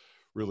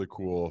really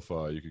cool if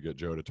you could get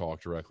Joe to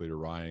talk directly to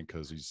Ryan,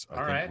 because he's,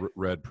 I think,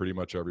 read pretty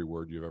much every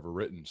word you've ever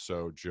written.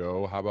 So,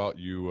 Joe, how about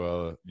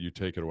you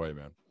take it away,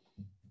 man?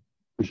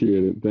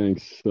 Appreciate it.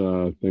 Thanks.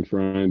 Thanks,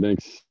 Ryan.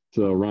 Thanks,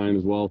 Ryan,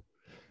 as well.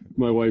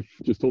 My wife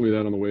just told me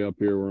that on the way up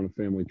here. We're on a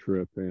family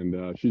trip,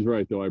 and she's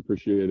right, though. I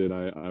appreciate it.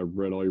 I've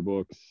read all your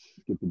books,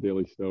 get the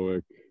Daily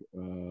Stoic,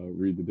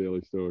 read the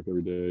Daily Stoic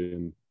every day,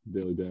 and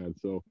Daily Dad.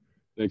 So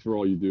thanks for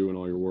all you do and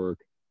all your work.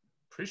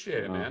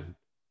 Appreciate it, man.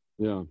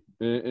 Yeah.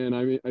 And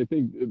I mean, I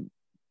think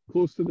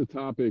close to the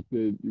topic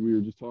that we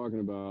were just talking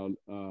about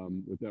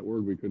with that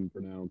word we couldn't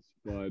pronounce,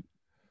 but,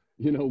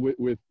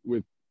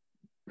 with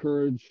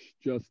courage,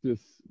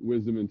 justice,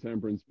 wisdom, and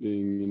temperance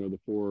being, the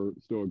 4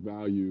 Stoic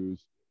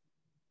values,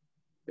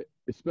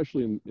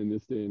 especially in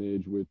this day and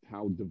age with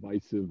how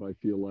divisive I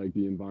feel like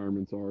the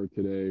environments are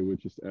today with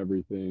just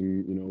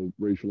everything,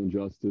 racial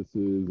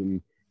injustices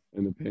and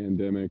the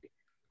pandemic.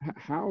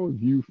 How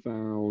have you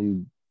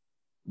found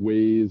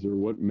ways, or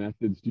what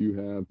methods do you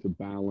have to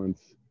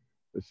balance,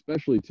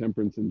 especially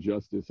temperance and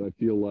justice? I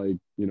feel like,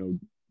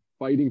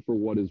 fighting for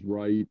what is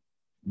right,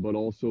 but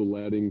also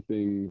letting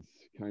things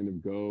kind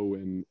of go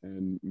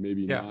and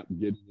maybe not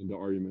getting into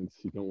arguments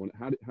you don't want.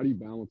 How do you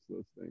balance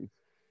those things?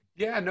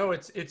 Yeah, no,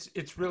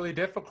 it's really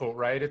difficult,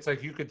 right? It's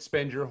like you could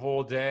spend your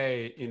whole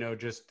day,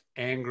 just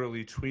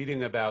angrily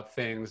tweeting about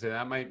things, and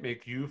that might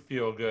make you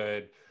feel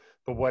good,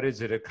 but what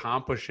is it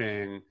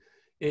accomplishing?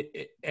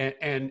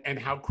 And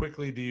how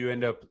quickly do you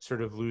end up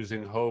sort of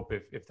losing hope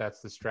if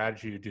that's the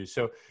strategy you do?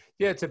 So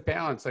yeah, it's a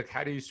balance. Like,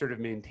 how do you sort of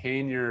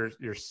maintain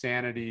your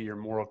sanity, your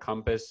moral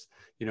compass,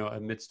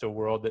 amidst a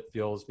world that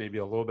feels maybe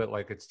a little bit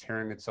like it's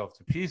tearing itself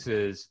to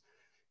pieces?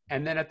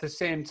 And then at the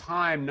same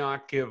time,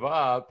 not give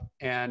up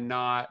and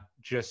not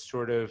just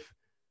sort of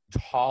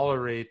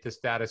tolerate the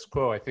status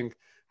quo. I think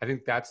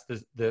that's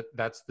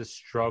the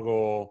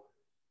struggle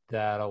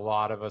that a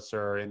lot of us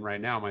are in right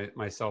now,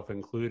 myself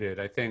included.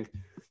 I think,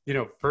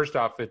 first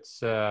off,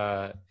 it's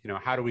how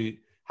do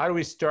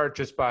we start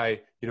just by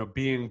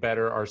being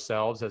better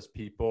ourselves as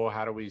people?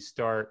 How do we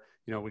start?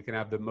 We can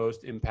have the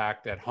most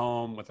impact at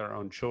home with our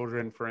own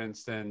children, for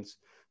instance.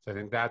 So I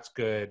think that's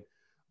good.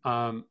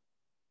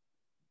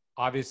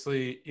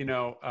 Obviously,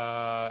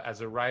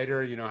 as a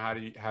writer,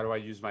 how do I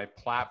use my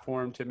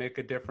platform to make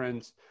a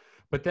difference?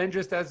 But then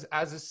just as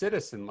a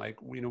citizen, like,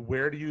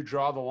 where do you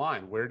draw the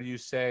line? Where do you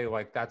say,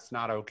 like, that's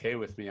not okay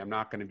with me? I'm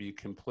not going to be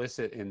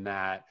complicit in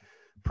that.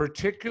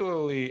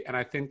 Particularly, and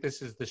I think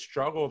this is the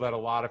struggle that a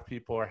lot of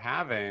people are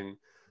having,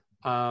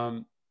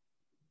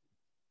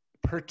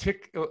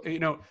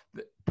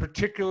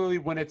 particularly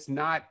when it's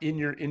not in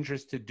your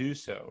interest to do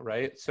so,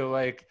 right? So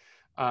like,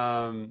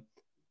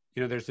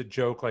 there's a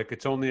joke, like,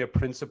 it's only a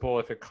principle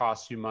if it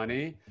costs you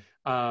money.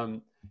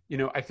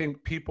 I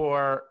think people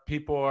are,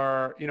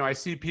 I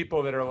see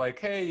people that are like,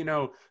 hey,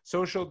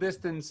 social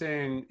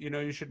distancing,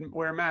 you shouldn't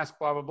wear a mask,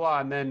 blah, blah,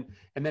 blah. And then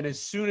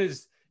as soon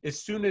as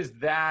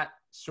that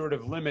sort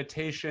of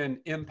limitation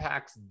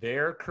impacts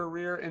their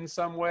career in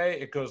some way,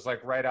 it goes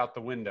like right out the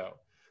window.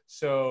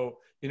 So,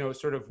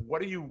 sort of what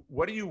are you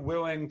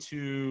willing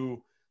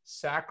to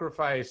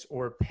sacrifice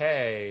or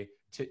pay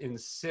to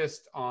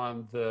insist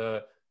on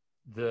the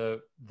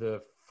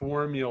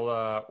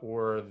formula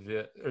or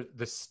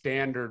the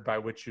standard by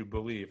which you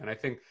believe? And I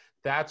think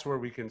that's where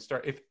we can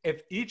start.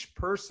 If each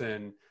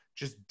person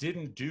just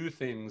didn't do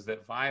things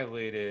that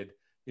violated,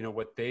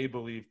 what they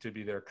believe to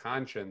be their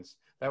conscience,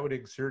 that would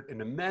exert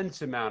an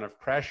immense amount of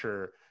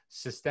pressure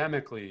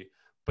systemically.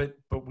 But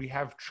we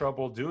have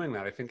trouble doing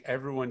that. I think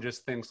everyone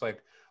just thinks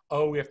like,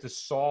 oh, we have to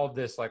solve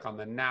this like on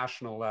the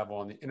national level,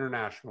 on the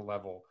international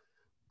level.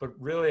 But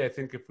really, I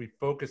think if we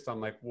focused on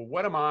like, well,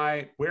 where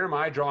am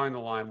I drawing the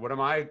line? What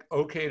am I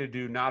okay to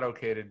do, not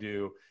okay to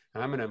do?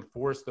 And I'm going to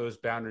enforce those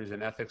boundaries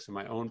and ethics in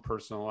my own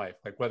personal life.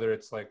 Like whether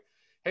it's like,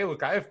 hey,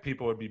 look, I have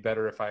people, it would be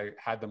better if I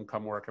had them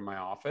come work in my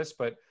office,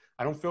 but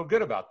I don't feel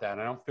good about that.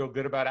 I don't feel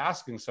good about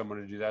asking someone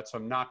to do that. So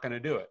I'm not going to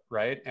do it.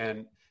 Right.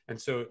 And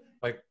so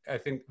like, I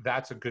think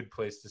that's a good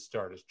place to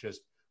start, is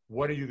just,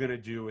 what are you going to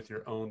do with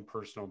your own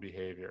personal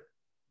behavior?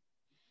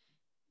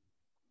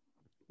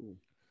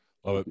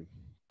 Love it.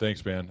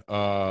 Thanks, man.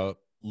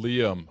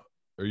 Liam,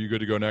 are you good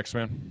to go next,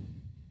 man?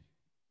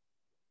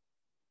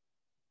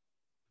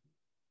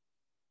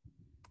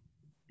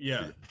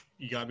 Yeah,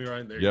 you got me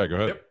right there. Yeah, go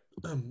ahead.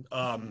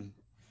 Yep.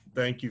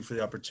 Thank you for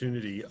the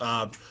opportunity.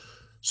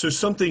 So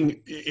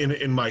something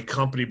in my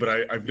company,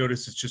 but I've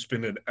noticed it's just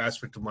been an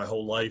aspect of my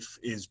whole life,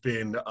 has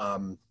been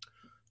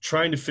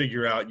trying to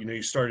figure out,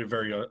 you start at a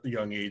very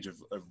young age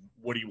of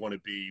what do you want to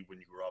be when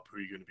you grow up, who are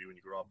you going to be when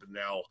you grow up. And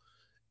now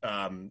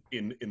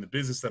in the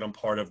business that I'm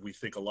part of, we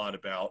think a lot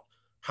about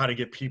how to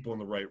get people in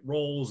the right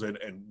roles and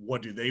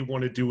what do they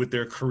want to do with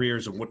their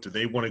careers and what do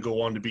they want to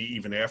go on to be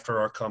even after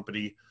our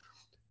company.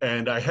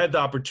 And I had the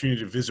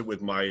opportunity to visit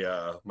with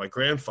my my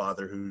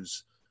grandfather,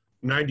 who's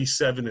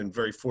 97 and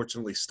very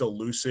fortunately still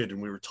lucid.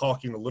 And we were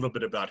talking a little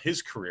bit about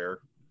his career.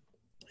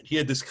 And he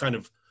had this kind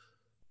of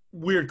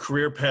weird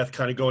career path,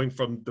 kind of going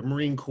from the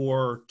Marine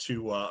Corps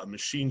to a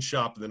machine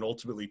shop and then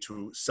ultimately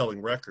to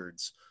selling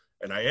records.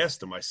 And I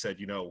asked him, I said,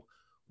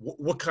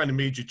 what kind of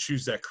made you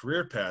choose that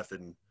career path?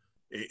 And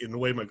in the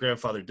way my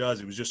grandfather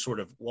does, it was just sort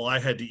of, well, I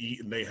had to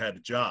eat and they had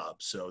a job.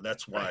 So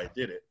that's why I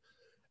did it.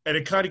 And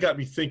it kind of got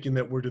me thinking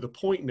that we're to the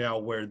point now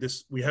where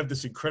we have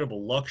this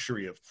incredible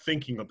luxury of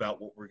thinking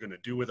about what we're going to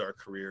do with our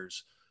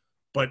careers.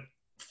 But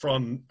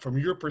from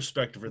your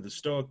perspective or the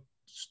Stoic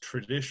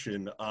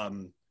tradition,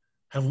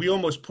 have we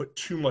almost put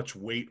too much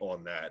weight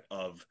on that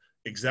of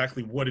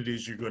exactly what it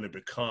is you're going to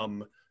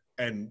become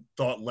and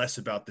thought less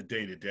about the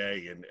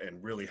day-to-day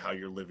and really how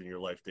you're living your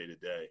life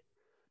day-to-day?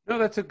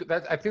 No, I think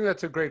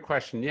that's a great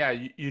question. Yeah,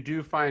 you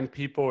do find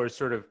people are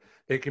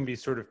they can be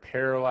sort of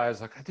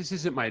paralyzed, like, this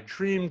isn't my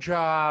dream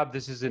job.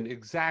 This isn't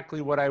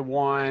exactly what I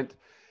want.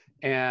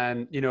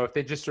 And, if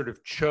they just sort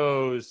of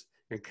chose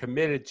and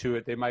committed to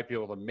it, they might be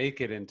able to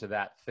make it into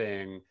that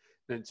thing.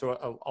 And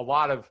so a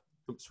lot of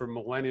sort of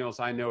millennials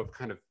I know have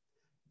kind of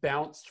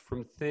bounced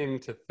from thing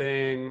to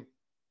thing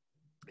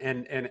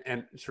and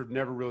sort of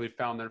never really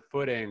found their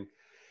footing.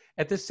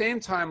 At the same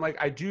time, like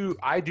I do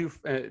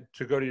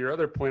to go to your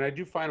other point, I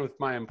do find with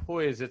my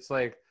employees, it's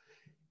like,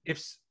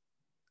 it's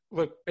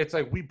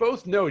like, we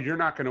both know you're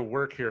not going to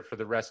work here for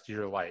the rest of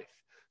your life.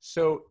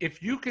 So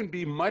if you can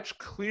be much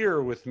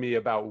clearer with me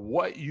about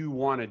what you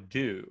want to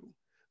do,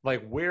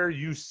 like where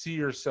you see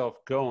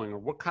yourself going or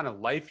what kind of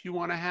life you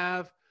want to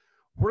have,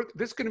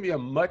 this is going to be a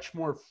much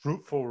more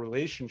fruitful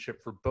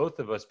relationship for both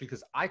of us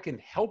because I can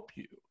help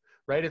you,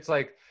 right? It's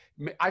like,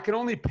 I can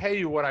only pay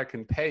you what I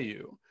can pay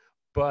you,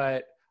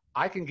 but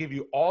I can give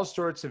you all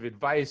sorts of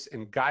advice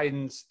and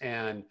guidance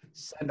and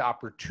send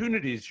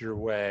opportunities your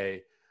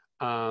way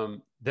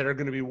that are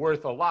going to be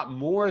worth a lot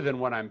more than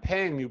what I'm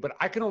paying you. But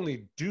I can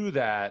only do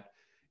that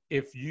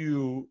if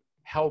you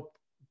help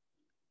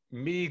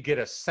me get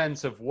a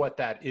sense of what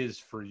that is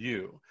for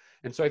you.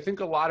 And so I think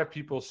a lot of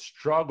people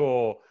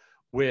struggle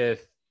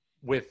with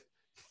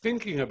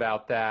thinking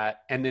about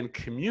that and then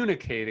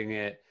communicating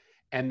it.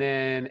 And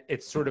then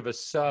it's sort of a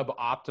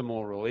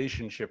suboptimal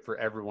relationship for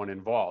everyone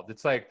involved.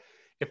 It's like,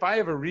 if I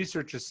have a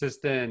research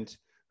assistant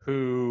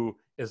who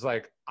is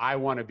like, I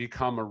want to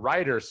become a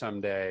writer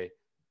someday,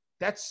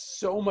 that's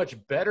so much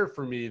better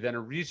for me than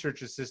a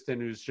research assistant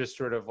who's just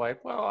sort of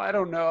like, well, I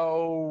don't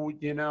know,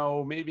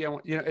 maybe I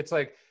want, it's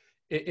like,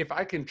 if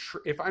I can,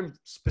 if I'm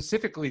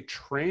specifically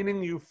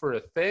training you for a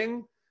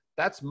thing,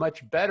 that's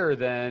much better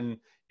than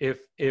if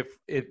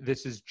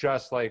this is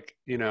just like,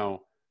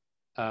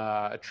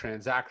 a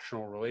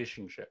transactional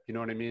relationship. You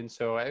know what I mean?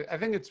 So I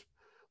think it's,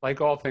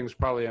 like all things,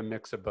 probably a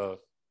mix of both.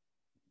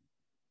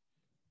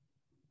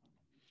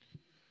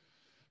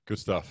 Good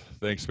stuff.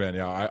 Thanks, man.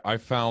 Yeah, I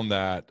found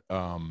that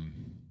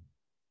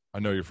I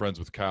know you're friends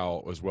with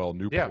Cal as well,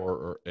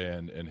 Newport,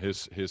 and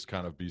his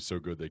kind of be so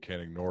good they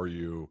can't ignore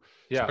you.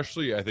 Yeah.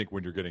 Especially, I think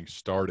when you're getting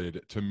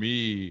started. To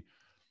me,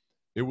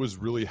 it was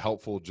really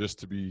helpful just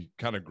to be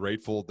kind of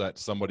grateful that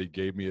somebody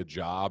gave me a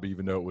job,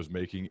 even though it was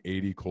making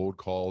 80 cold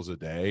calls a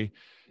day.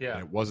 Yeah.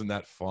 And it wasn't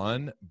that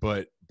fun,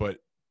 but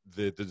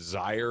the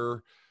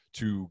desire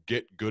to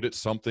get good at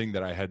something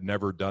that I had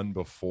never done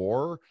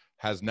before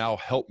has now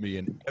helped me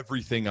in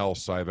everything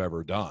else I've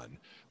ever done.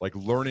 Like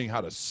learning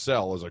how to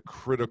sell is a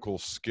critical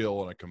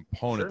skill and a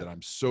component that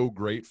I'm so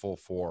grateful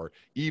for,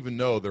 even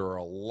though there are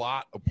a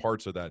lot of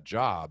parts of that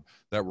job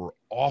that were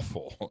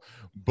awful,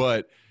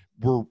 but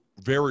were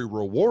very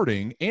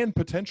rewarding and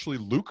potentially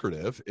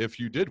lucrative if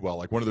you did well,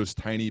 like one of those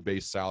tiny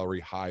base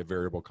salary, high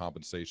variable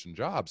compensation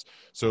jobs.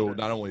 So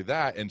not only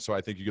that, and so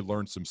I think you could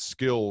learn some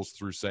skills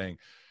through saying,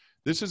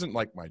 this isn't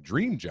like my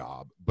dream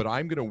job, but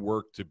I'm going to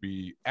work to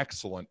be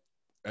excellent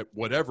at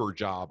whatever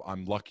job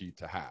I'm lucky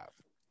to have.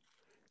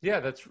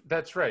 Yeah,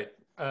 that's right.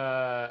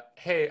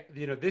 Hey,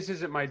 this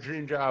isn't my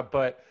dream job,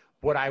 but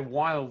what I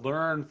want to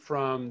learn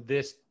from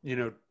this,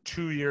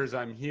 2 years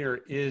I'm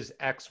here is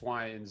X,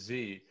 Y, and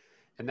Z.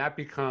 And that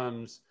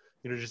becomes,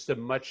 just a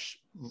much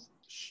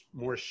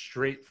more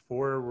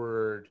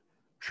straightforward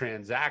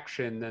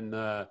transaction than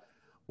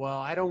well,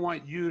 I don't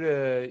want you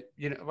to,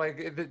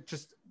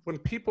 just when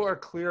people are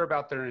clear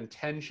about their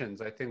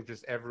intentions, I think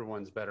just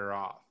everyone's better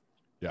off.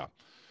 Yeah,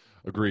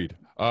 agreed.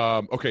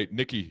 Okay,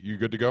 Nikki, you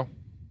good to go?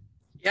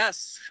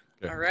 Yes.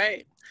 Okay. All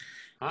right.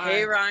 Hi.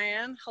 Hey,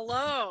 Ryan.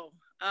 Hello.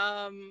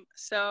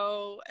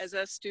 So as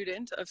a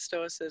student of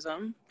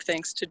Stoicism,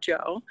 thanks to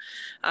Joe,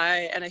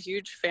 I am a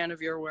huge fan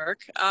of your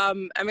work.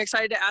 I'm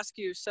excited to ask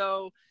you,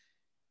 so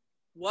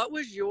what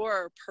was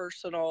your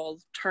personal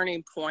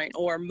turning point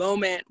or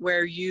moment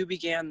where you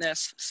began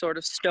this sort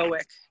of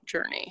Stoic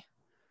journey?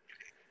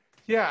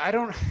 Yeah, I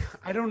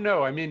don't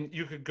know. I mean,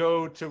 you could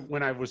go to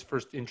when I was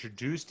first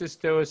introduced to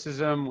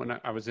Stoicism, when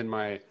I was in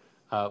my,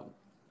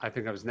 I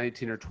think I was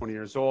 19 or 20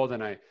 years old,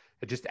 and I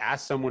just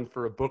asked someone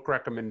for a book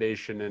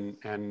recommendation,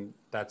 and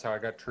that's how I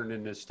got turned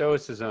into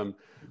Stoicism,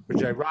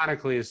 which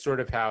ironically is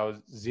sort of how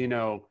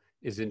Zeno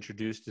is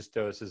introduced to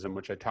Stoicism,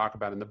 which I talk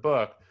about in the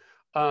book.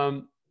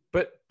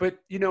 But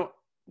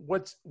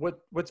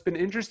what's been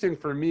interesting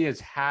for me is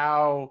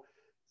how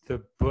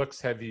the books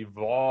have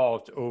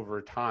evolved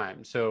over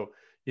time. So,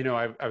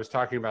 I was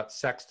talking about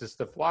Sextus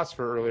the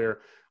philosopher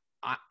earlier.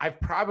 I've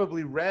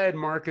probably read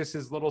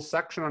Marcus's little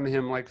section on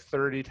him like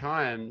 30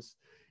 times.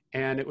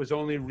 And it was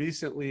only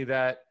recently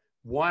that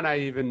I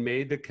even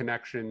made the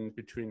connection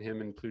between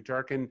him and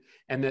Plutarch,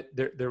 and that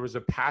there was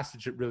a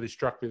passage that really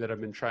struck me that I've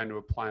been trying to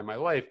apply in my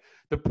life.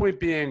 The point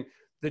being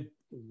that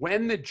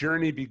when the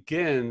journey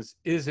begins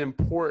is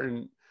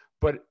important,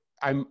 but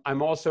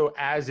I'm also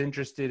as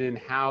interested in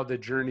how the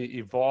journey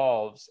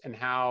evolves and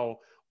how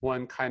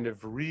one kind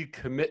of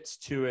recommits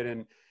to it.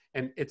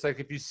 And it's like,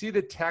 if you see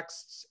the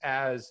texts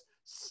as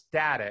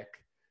static,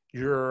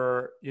 then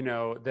you're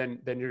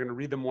going to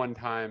read them one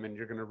time and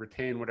you're going to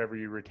retain whatever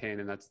you retain,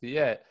 and that's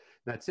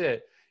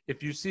it.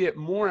 If you see it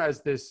more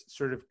as this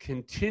sort of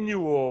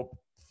continual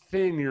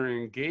thing you're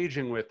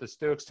engaging with, the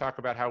Stoics talk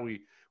about how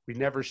we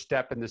never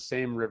step in the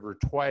same river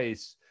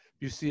twice.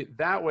 If you see it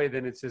that way,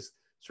 then it's this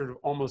sort of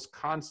almost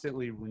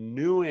constantly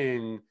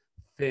renewing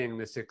thing,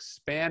 this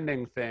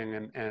expanding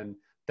thing, and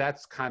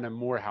that's kind of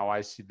more how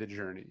I see the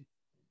journey.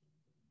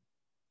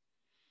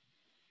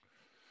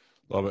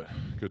 Love it.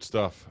 Good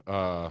stuff.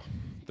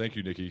 Thank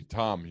you, Nikki.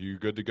 Tom, you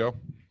good to go?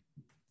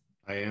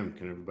 I am.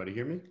 Can everybody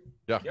hear me?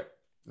 Yeah. Yep.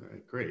 All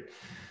right, great.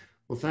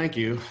 Well, thank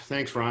you.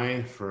 Thanks,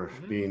 Ryan, for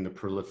being the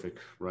prolific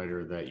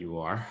writer that you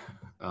are.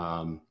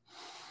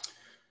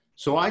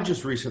 So I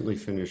just recently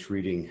finished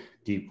reading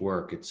Deep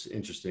Work. It's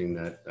interesting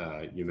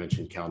that you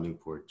mentioned Cal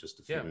Newport just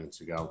a few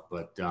minutes ago,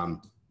 but a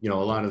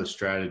lot of the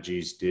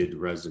strategies did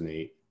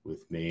resonate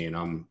with me, and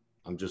I'm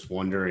just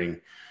wondering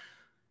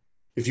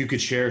if you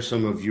could share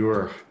some of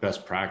your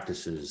best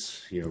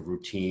practices,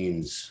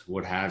 routines,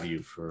 what have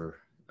you, for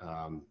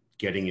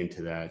getting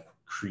into that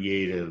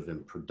creative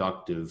and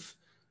productive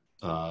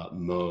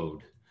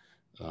mode,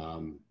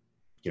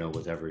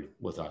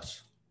 with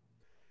us.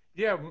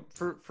 Yeah,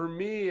 for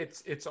me,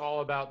 it's all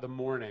about the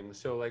morning.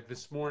 So like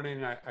this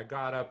morning, I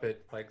got up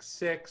at like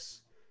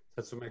 6.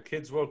 That's when my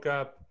kids woke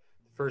up.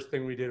 The first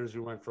thing we did was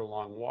we went for a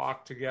long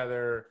walk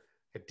together.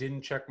 I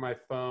didn't check my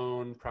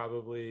phone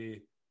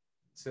probably.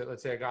 So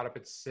let's say I got up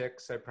at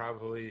 6. I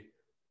probably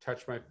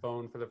touched my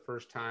phone for the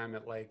first time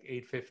at like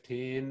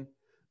 8:15.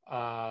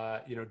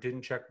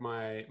 didn't check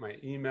my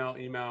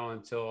email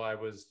until I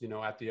was,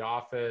 at the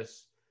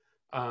office.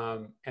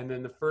 And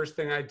then the first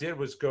thing I did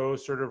was go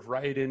sort of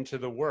right into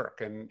the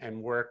work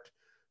and worked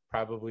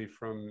probably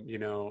from,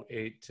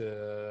 8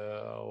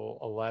 to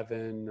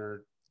 11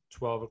 or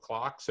 12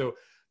 o'clock. So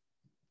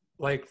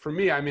like for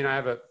me, I mean, I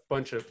have a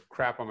bunch of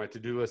crap on my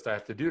to-do list I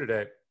have to do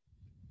today,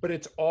 but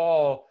it's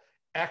all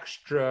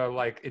extra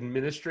like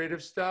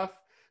administrative stuff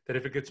that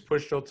if it gets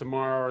pushed till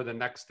tomorrow or the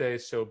next day,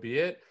 so be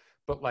it.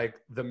 But like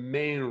the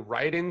main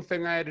writing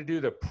thing I had to do,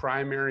 the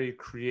primary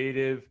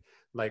creative,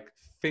 like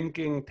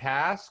thinking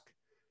task,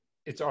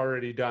 it's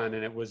already done.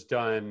 And it was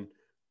done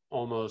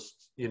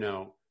almost,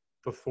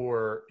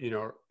 before,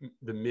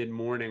 the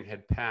mid-morning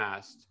had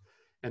passed.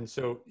 And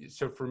so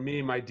for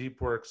me, my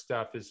deep work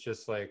stuff is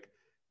just like,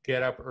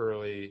 get up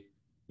early,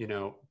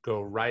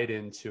 go right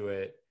into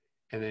it,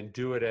 and then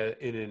do it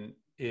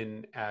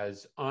in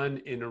as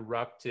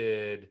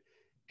uninterrupted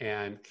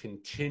and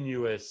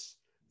continuous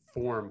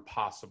form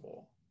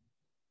possible.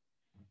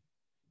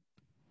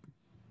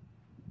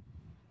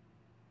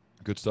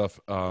 Good stuff.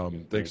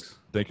 Thanks.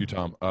 Thank you,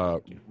 Tom.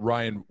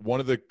 Ryan, one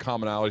of the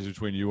commonalities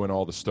between you and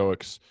all the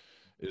Stoics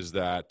is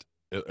that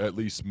at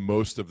least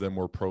most of them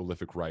were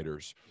prolific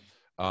writers.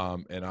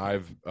 And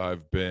I've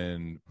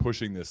been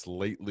pushing this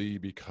lately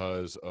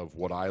because of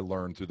what I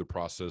learned through the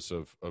process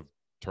of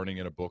turning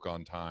in a book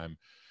on time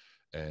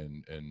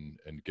and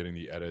getting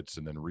the edits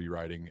and then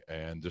rewriting,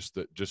 and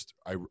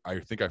I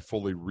think I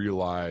fully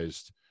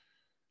realized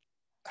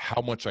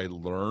how much I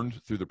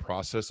learned through the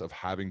process of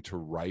having to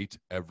write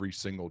every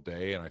single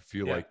day. And I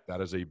feel like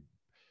that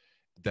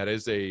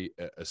is a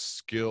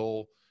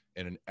skill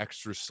and an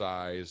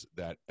exercise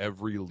that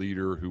every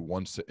leader who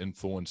wants to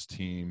influence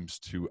teams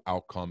to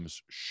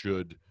outcomes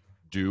should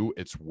do.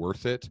 It's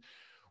worth it.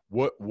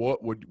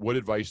 What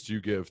advice do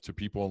you give to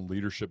people in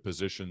leadership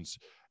positions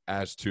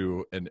as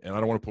to, and I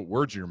don't want to put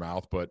words in your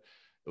mouth, but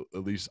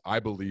at least I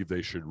believe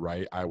they should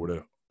write. I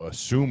would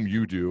assume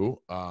you do.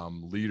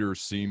 Leaders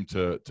seem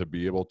to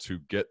be able to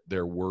get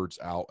their words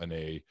out in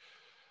a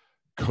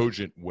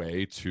cogent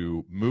way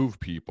to move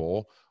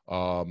people.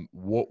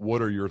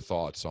 What are your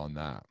thoughts on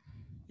that?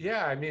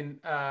 Yeah, I mean,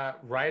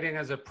 writing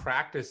as a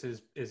practice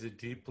is a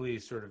deeply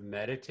sort of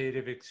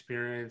meditative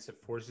experience. It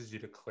forces you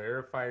to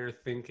clarify your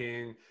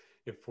thinking.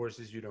 It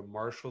forces you to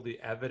marshal the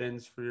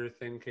evidence for your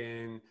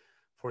thinking,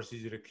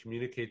 forces you to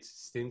communicate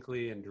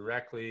succinctly and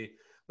directly.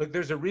 Look,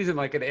 there's a reason,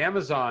 like at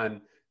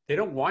Amazon, they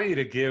don't want you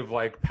to give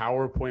like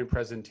PowerPoint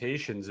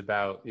presentations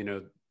about,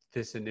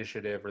 this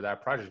initiative or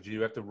that project.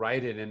 You have to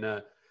write it in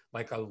a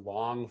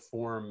long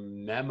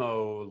form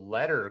memo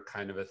letter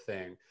kind of a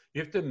thing.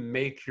 You have to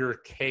make your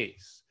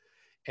case.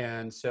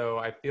 And so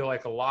I feel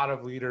like a lot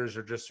of leaders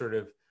are just sort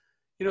of,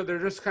 they're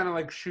just kind of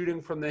like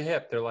shooting from the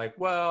hip. They're like,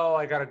 well,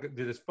 I got to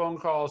do this phone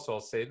call, so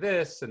I'll say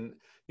this. And,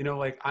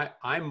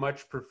 I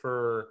much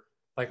prefer,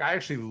 I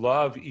actually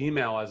love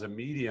email as a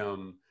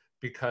medium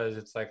because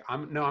it's like,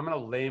 I'm going to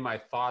lay my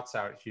thoughts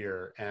out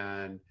here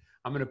and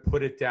I'm going to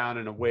put it down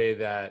in a way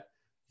that,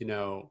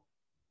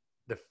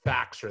 the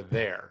facts are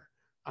there.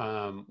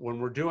 When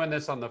we're doing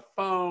this on the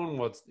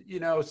phone,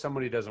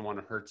 somebody doesn't want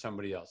to hurt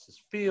somebody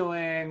else's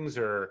feelings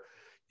or,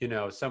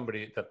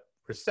 the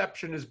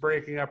reception is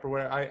breaking up or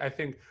whatever. I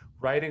think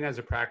writing as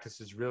a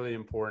practice is really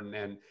important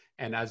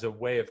and as a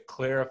way of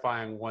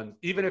clarifying one,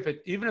 even if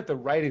the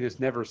writing is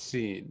never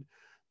seen,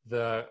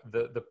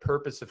 the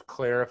purpose of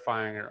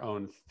clarifying your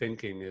own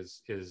thinking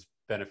is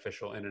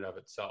beneficial in and of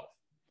itself.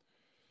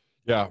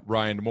 Yeah,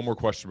 Ryan, one more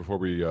question before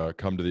we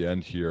come to the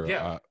end here.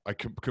 Yeah. I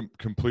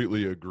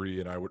completely agree,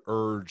 and I would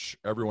urge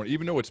everyone,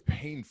 even though it's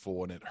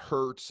painful and it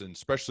hurts, and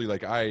especially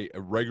like I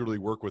regularly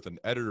work with an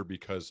editor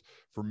because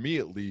for me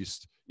at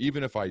least,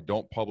 even if I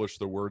don't publish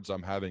the words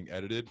I'm having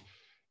edited,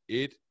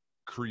 it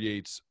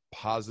creates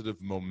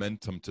positive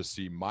momentum to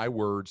see my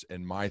words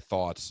and my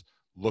thoughts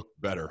look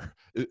better.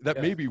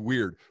 That may be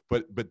weird,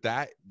 but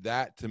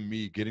that to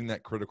me, getting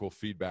that critical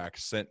feedback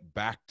sent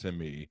back to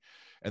me,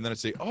 and then I'd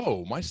say,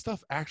 oh, my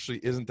stuff actually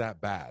isn't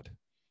that bad.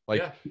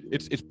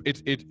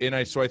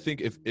 So I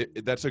think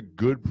that's a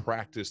good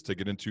practice to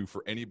get into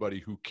for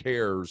anybody who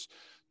cares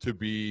to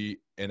be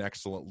an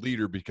excellent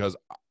leader, because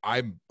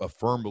I'm a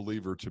firm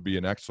believer to be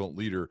an excellent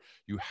leader,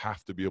 you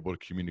have to be able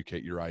to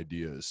communicate your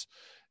ideas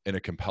in a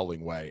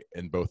compelling way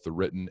in both the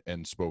written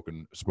and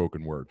spoken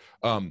word.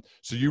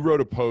 So you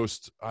wrote a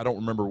post, I don't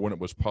remember when it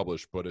was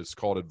published, but it's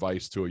called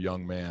Advice to a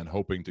Young Man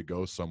Hoping to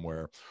Go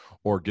Somewhere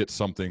or Get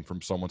Something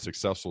from Someone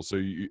Successful. So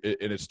and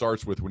it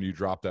starts with when you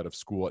dropped out of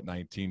school at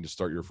 19 to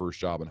start your first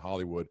job in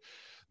Hollywood.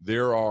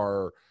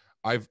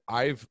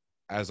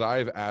 As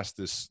I've asked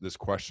this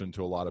question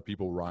to a lot of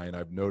people, Ryan,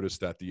 I've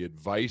noticed that the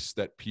advice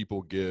that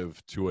people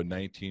give to a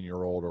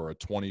 19-year-old or a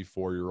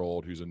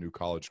 24-year-old who's a new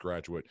college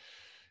graduate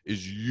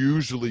is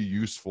usually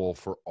useful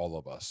for all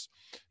of us.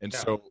 And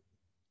so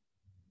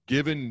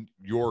given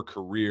your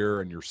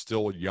career and you're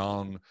still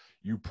young,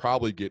 you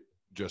probably get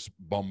just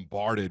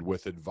bombarded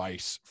with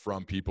advice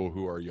from people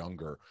who are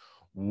younger.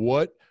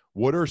 What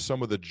are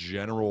some of the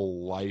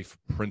general life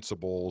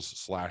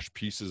principles /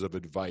 pieces of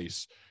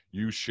advice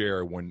you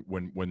share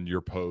when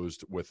you're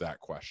posed with that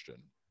question?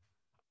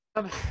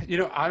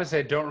 Honestly,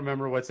 I don't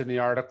remember what's in the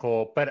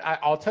article, but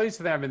I'll tell you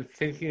something I've been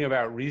thinking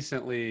about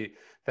recently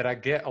that I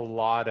get a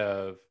lot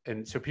of.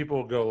 And so people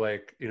will go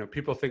like,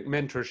 people think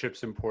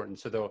mentorship's important.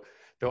 So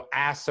they'll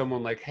ask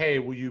someone like, hey,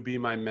 will you be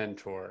my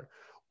mentor?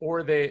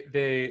 Or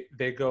they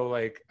go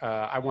like,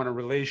 I want a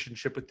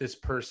relationship with this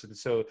person.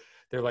 So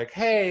they're like,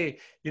 hey,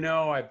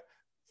 I'm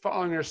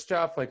following your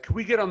stuff. Like, can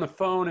we get on the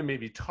phone and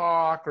maybe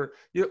talk? Or,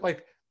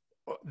 like,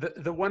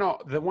 the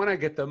one I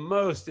get the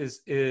most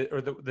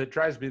that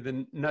drives me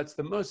the nuts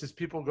the most is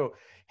people go,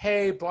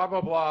 hey, blah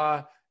blah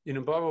blah,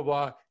 blah blah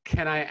blah,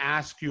 can I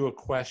ask you a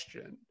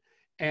question?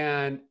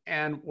 And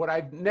what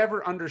I've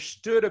never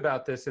understood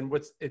about this, and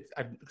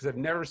because I've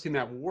never seen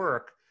that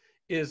work,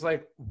 is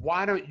like,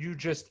 why don't you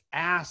just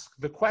ask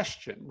the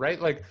question, right?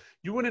 Like,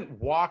 you wouldn't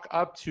walk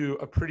up to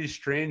a pretty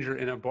stranger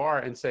in a bar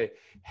and say,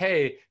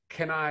 hey,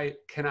 can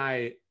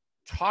I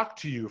talk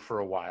to you for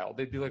a while?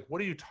 They'd be like,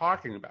 what are you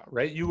talking about,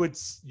 right? You would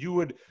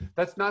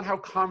that's not how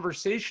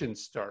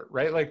conversations start,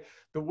 right? Like,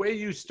 the way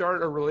you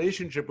start a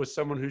relationship with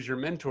someone who's your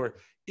mentor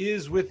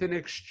is with an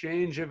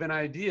exchange of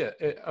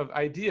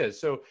ideas.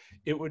 So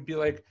it would be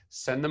like,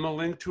 send them a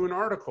link to an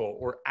article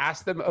or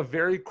ask them a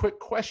very quick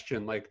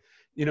question. Like,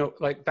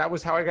 like, that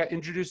was how I got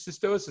introduced to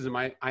Stoicism.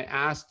 I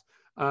asked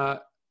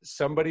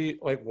somebody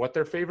like what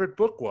their favorite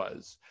book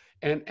was.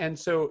 And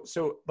so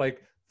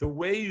like, the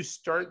way you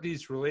start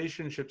these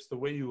relationships, the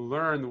way you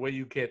learn, the way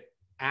you get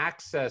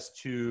access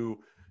to,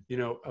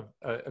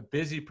 a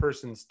busy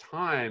person's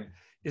time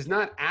is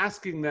not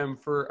asking them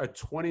for a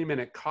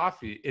 20-minute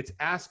coffee. It's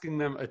asking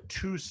them a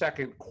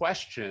 2-second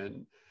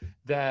question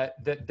that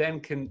then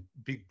can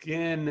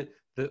begin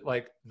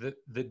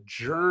the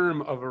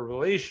germ of a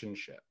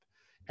relationship.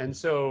 And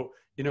so,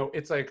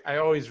 it's like, I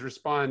always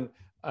respond,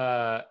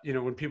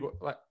 when people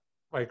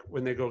like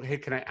when they go, hey,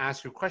 can I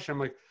ask you a question? I'm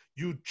like,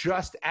 you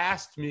just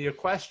asked me a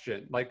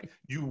question. Like,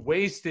 you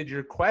wasted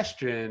your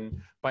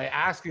question by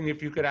asking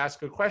if you could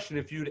ask a question.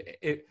 If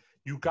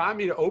you got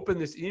me to open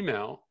this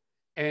email,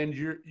 and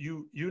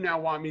you now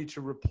want me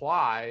to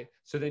reply,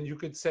 so then you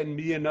could send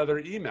me another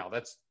email.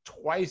 That's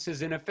twice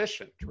as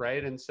inefficient,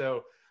 right? And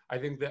so I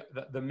think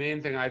that the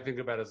main thing I think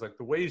about is like,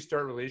 the way you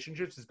start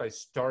relationships is by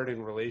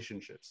starting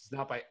relationships. It's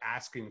not by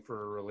asking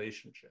for a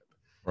relationship.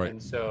 Right.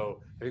 And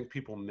so I think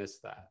people miss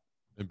that.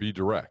 And be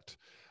direct.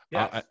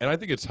 Yes. And I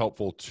think it's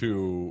helpful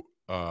to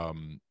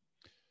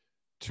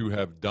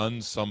have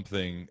done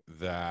something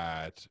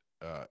that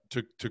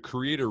to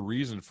create a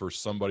reason for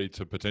somebody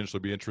to potentially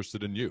be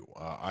interested in you.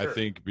 Sure. I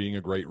think being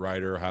a great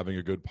writer, having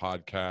a good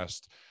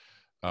podcast,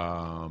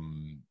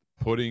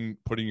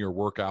 putting your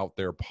work out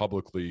there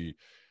publicly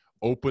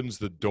opens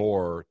the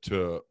door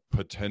to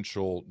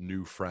potential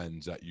new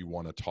friends that you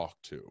want to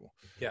talk to.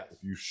 Yes.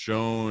 If you've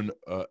shown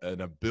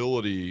an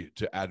ability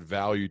to add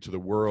value to the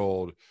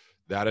world,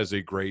 that is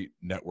a great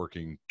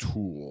networking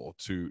tool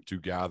to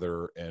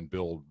gather and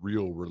build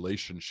real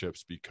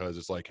relationships, because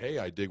it's like, hey,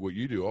 I dig what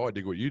you do. Oh, I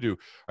dig what you do.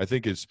 I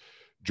think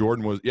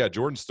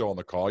Jordan's still on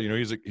the call.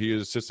 He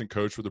is assistant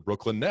coach for the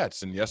Brooklyn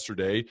Nets. And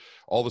yesterday,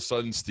 all of a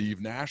sudden, Steve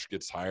Nash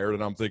gets hired.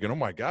 And I'm thinking, oh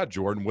my God,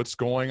 Jordan, what's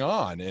going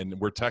on? And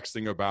we're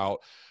texting about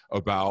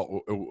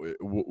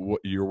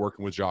what you're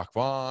working with Jacques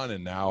Vaughn,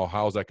 and now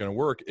how's that going to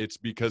work? It's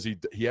because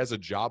he has a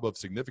job of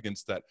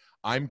significance that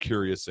I'm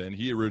curious in.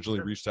 He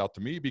originally reached out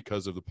to me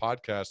because of the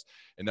podcast,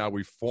 and now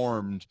we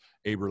formed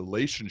a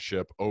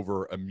relationship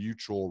over a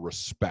mutual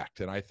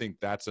respect. And I think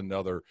that's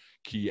another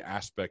key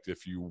aspect.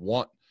 If you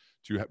want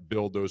to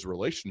build those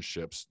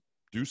relationships,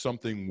 do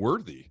something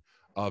worthy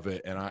of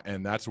it.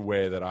 And that's a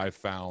way that I've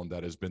found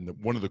that has been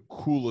one of the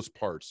coolest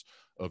parts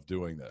of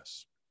doing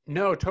this.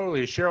 No,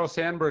 totally. Sheryl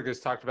Sandberg has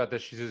talked about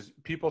this. She says,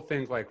 people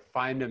think like,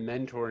 find a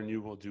mentor and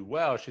you will do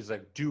well. She's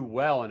like, do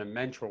well and a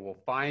mentor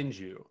will find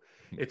you.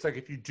 It's like,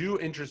 if you do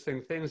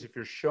interesting things, if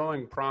you're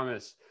showing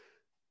promise,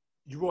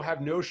 you will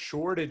have no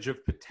shortage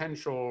of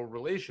potential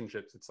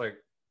relationships. It's like,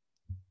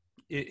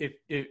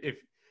 if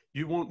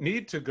you won't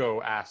need to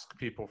go ask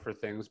people for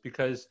things,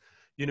 because,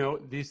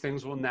 these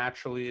things will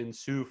naturally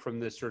ensue from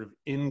this sort of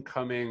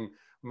incoming,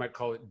 we might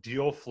call it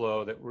deal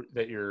flow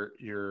that you're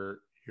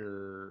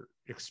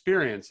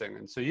experiencing.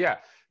 And so, yeah,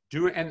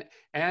 and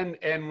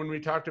when we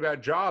talked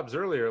about jobs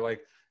earlier,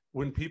 like,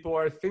 when people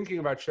are thinking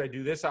about, should I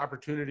do this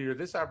opportunity or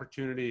this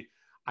opportunity,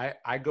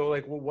 I go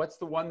like, well, what's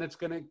the one that's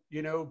going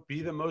to,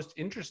 be the most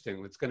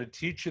interesting, that's going to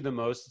teach you the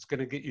most, it's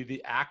going to get you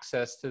the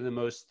access to the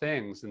most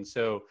things. And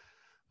so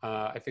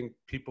I think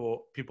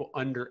people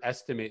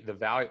underestimate the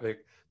value. Like,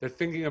 they're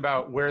thinking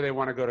about where they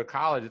want to go to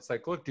college. It's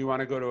like, look, do you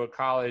want to go to a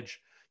college,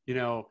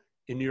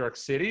 in New York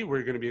City, where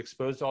you're going to be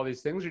exposed to all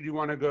these things, or do you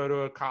want to go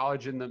to a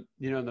college in the,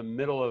 in the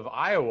middle of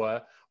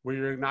Iowa, where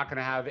you're not going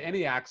to have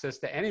any access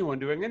to anyone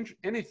doing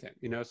anything,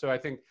 So I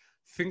think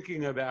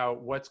thinking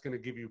about what's going to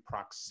give you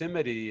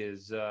proximity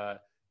is a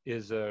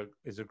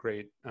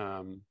great,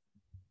 a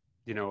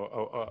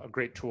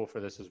great tool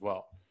for this as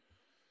well.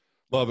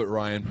 Love it,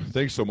 Ryan.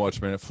 Thanks so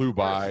much, man. It flew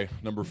by.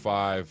 Number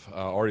 5,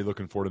 already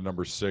looking forward to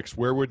number 6.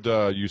 Where would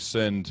you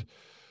send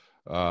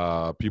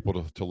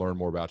people to learn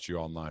more about you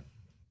online?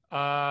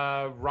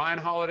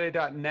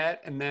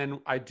 RyanHoliday.net, and then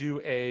I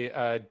do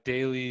a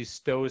daily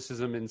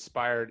Stoicism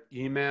inspired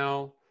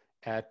email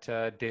at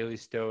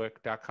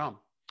dailystoic.com.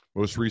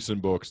 Most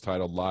recent books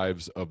titled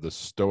Lives of the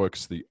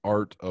Stoics, The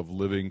Art of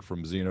Living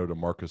from Zeno to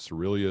Marcus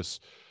Aurelius.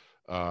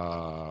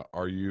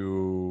 Are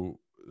you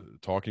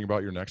talking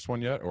about your next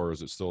one yet, or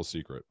is it still a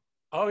secret?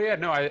 Oh yeah,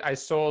 no, I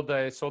sold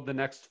the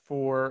next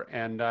 4,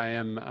 and I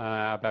am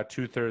about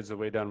 2/3 of the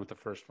way done with the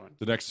first one.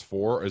 The next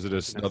 4? Is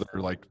it another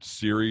like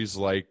series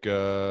like?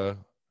 Yeah.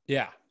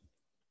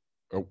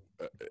 Oh,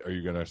 are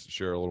you gonna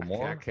share a little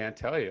more? I can't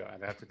tell you.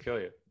 I'd have to kill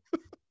you.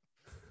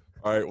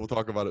 All right, we'll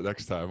talk about it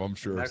next time, I'm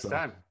sure. Next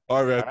time.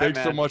 All right, man. All right,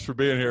 Thanks so man. much for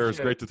being here. It's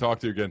Appreciate great to talk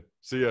to you again.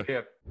 See ya.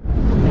 Yeah.